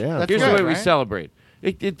Sure, yeah. Here's the way we celebrate.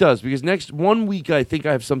 It does, because next 1 week I think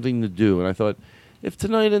I have something to do. And I thought, if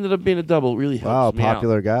tonight ended up being a double, it really helps me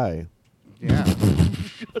popular out. guy. Yeah.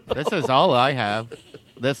 This is all I have.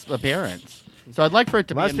 This appearance. So I'd like for it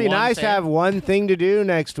to Must be be nice to have one thing to do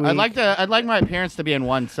next week. I'd like my appearance to be in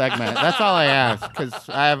one segment. That's all I ask, because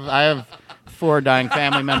I have 4 dying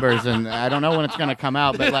family members, and I don't know when it's going to come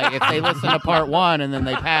out. But like, if they listen to part 1 and then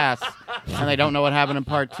they pass, and they don't know what happened in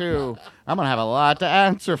part 2, I'm going to have a lot to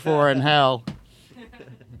answer for in hell.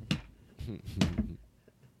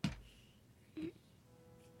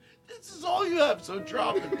 This is all you have, so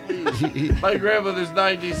drop it, please. My grandmother's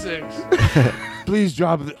 96. Please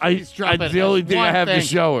drop it. Please drop it. The only thing I have to thing.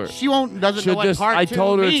 show her. She doesn't know what just, part 2 I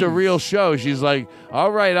told her means. it's a real show. She's like,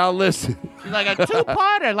 all right, I'll listen. She's like, a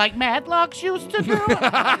 2-parter, like Madlocks used to do.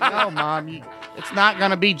 No, Mom, it's not going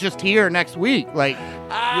to be just here next week. Like, you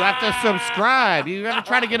have to subscribe. You ever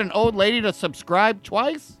try to get an old lady to subscribe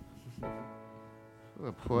twice?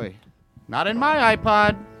 Oh, boy. Not in my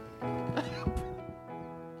iPod.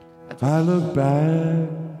 I look back,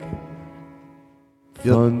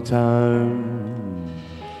 fun time.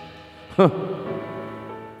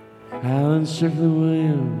 Alan Strickland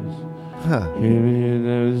Williams. Came in here,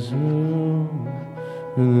 that was home.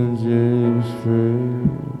 And then James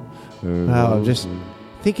Fred. Wow, I'm just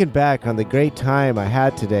thinking back on the great time I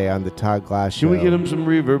had today on the Todd Glass Show. Can we get him some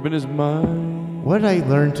reverb in his mind? What did I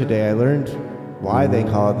learn today? I learned why they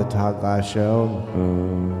call it the Todd Glass Show.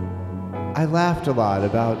 I laughed a lot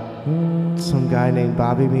about some guy named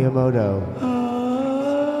Bobby Miyamoto.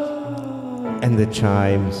 And the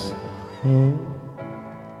chimes.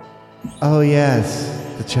 Oh, yes,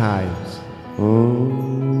 the chimes.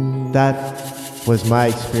 That was my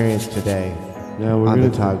experience today on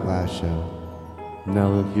the Todd Glass Show.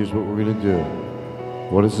 Now, here's what we're going to do.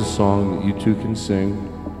 What is a song that you two can sing?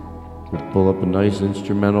 We'll pull up a nice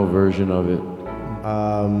instrumental version of it.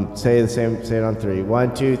 Say it on 3.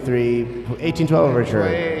 1, 2, 3. 1812 overture.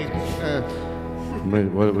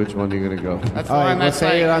 Which one are you going to go? That's the one that's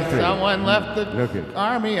say like, it on 3. someone left the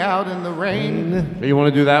army out in the rain. You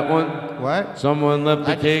want to do that one? What? Someone left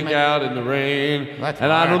the cake out in the rain. That's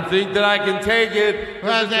and hard. I don't think that I can take it.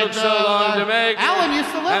 Because it took so long to make Alan it.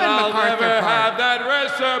 used to live and in I'll MacArthur never Park. have that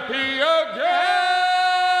recipe again.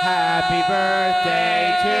 Happy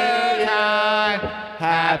birthday to Todd.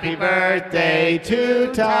 Happy birthday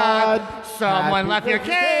to Todd. Someone left your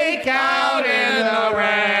cake out in the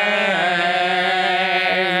rain.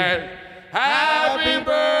 Happy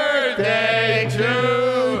birthday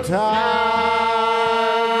to Todd.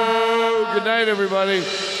 Good night, everybody.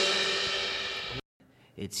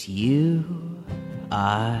 It's you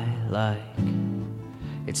I like.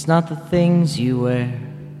 It's not the things you wear,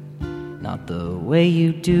 not the way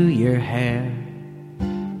you do your hair,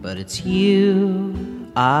 but it's you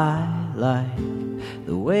I like.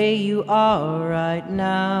 The way you are right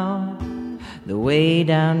now, the way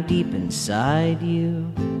down deep inside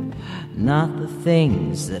you. Not the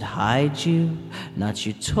things that hide you, not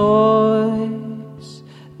your toys,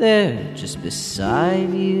 they're just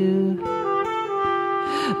beside you.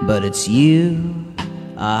 But it's you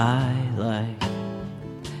I like.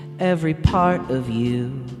 Every part of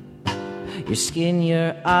you, Your skin,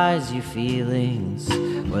 your eyes, your feelings,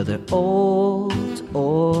 whether old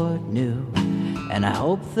or new. And I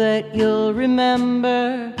hope that you'll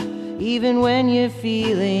remember, even when you're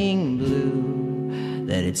feeling blue,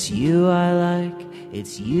 that it's you I like,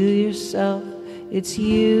 it's you yourself, it's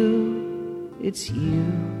you, it's you,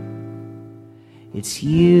 it's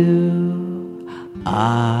you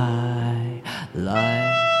I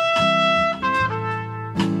like.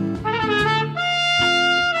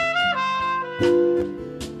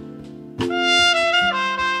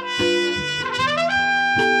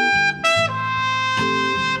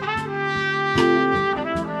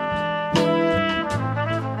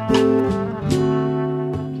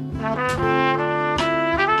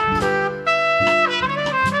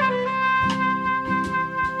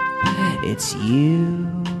 It's you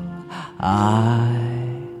I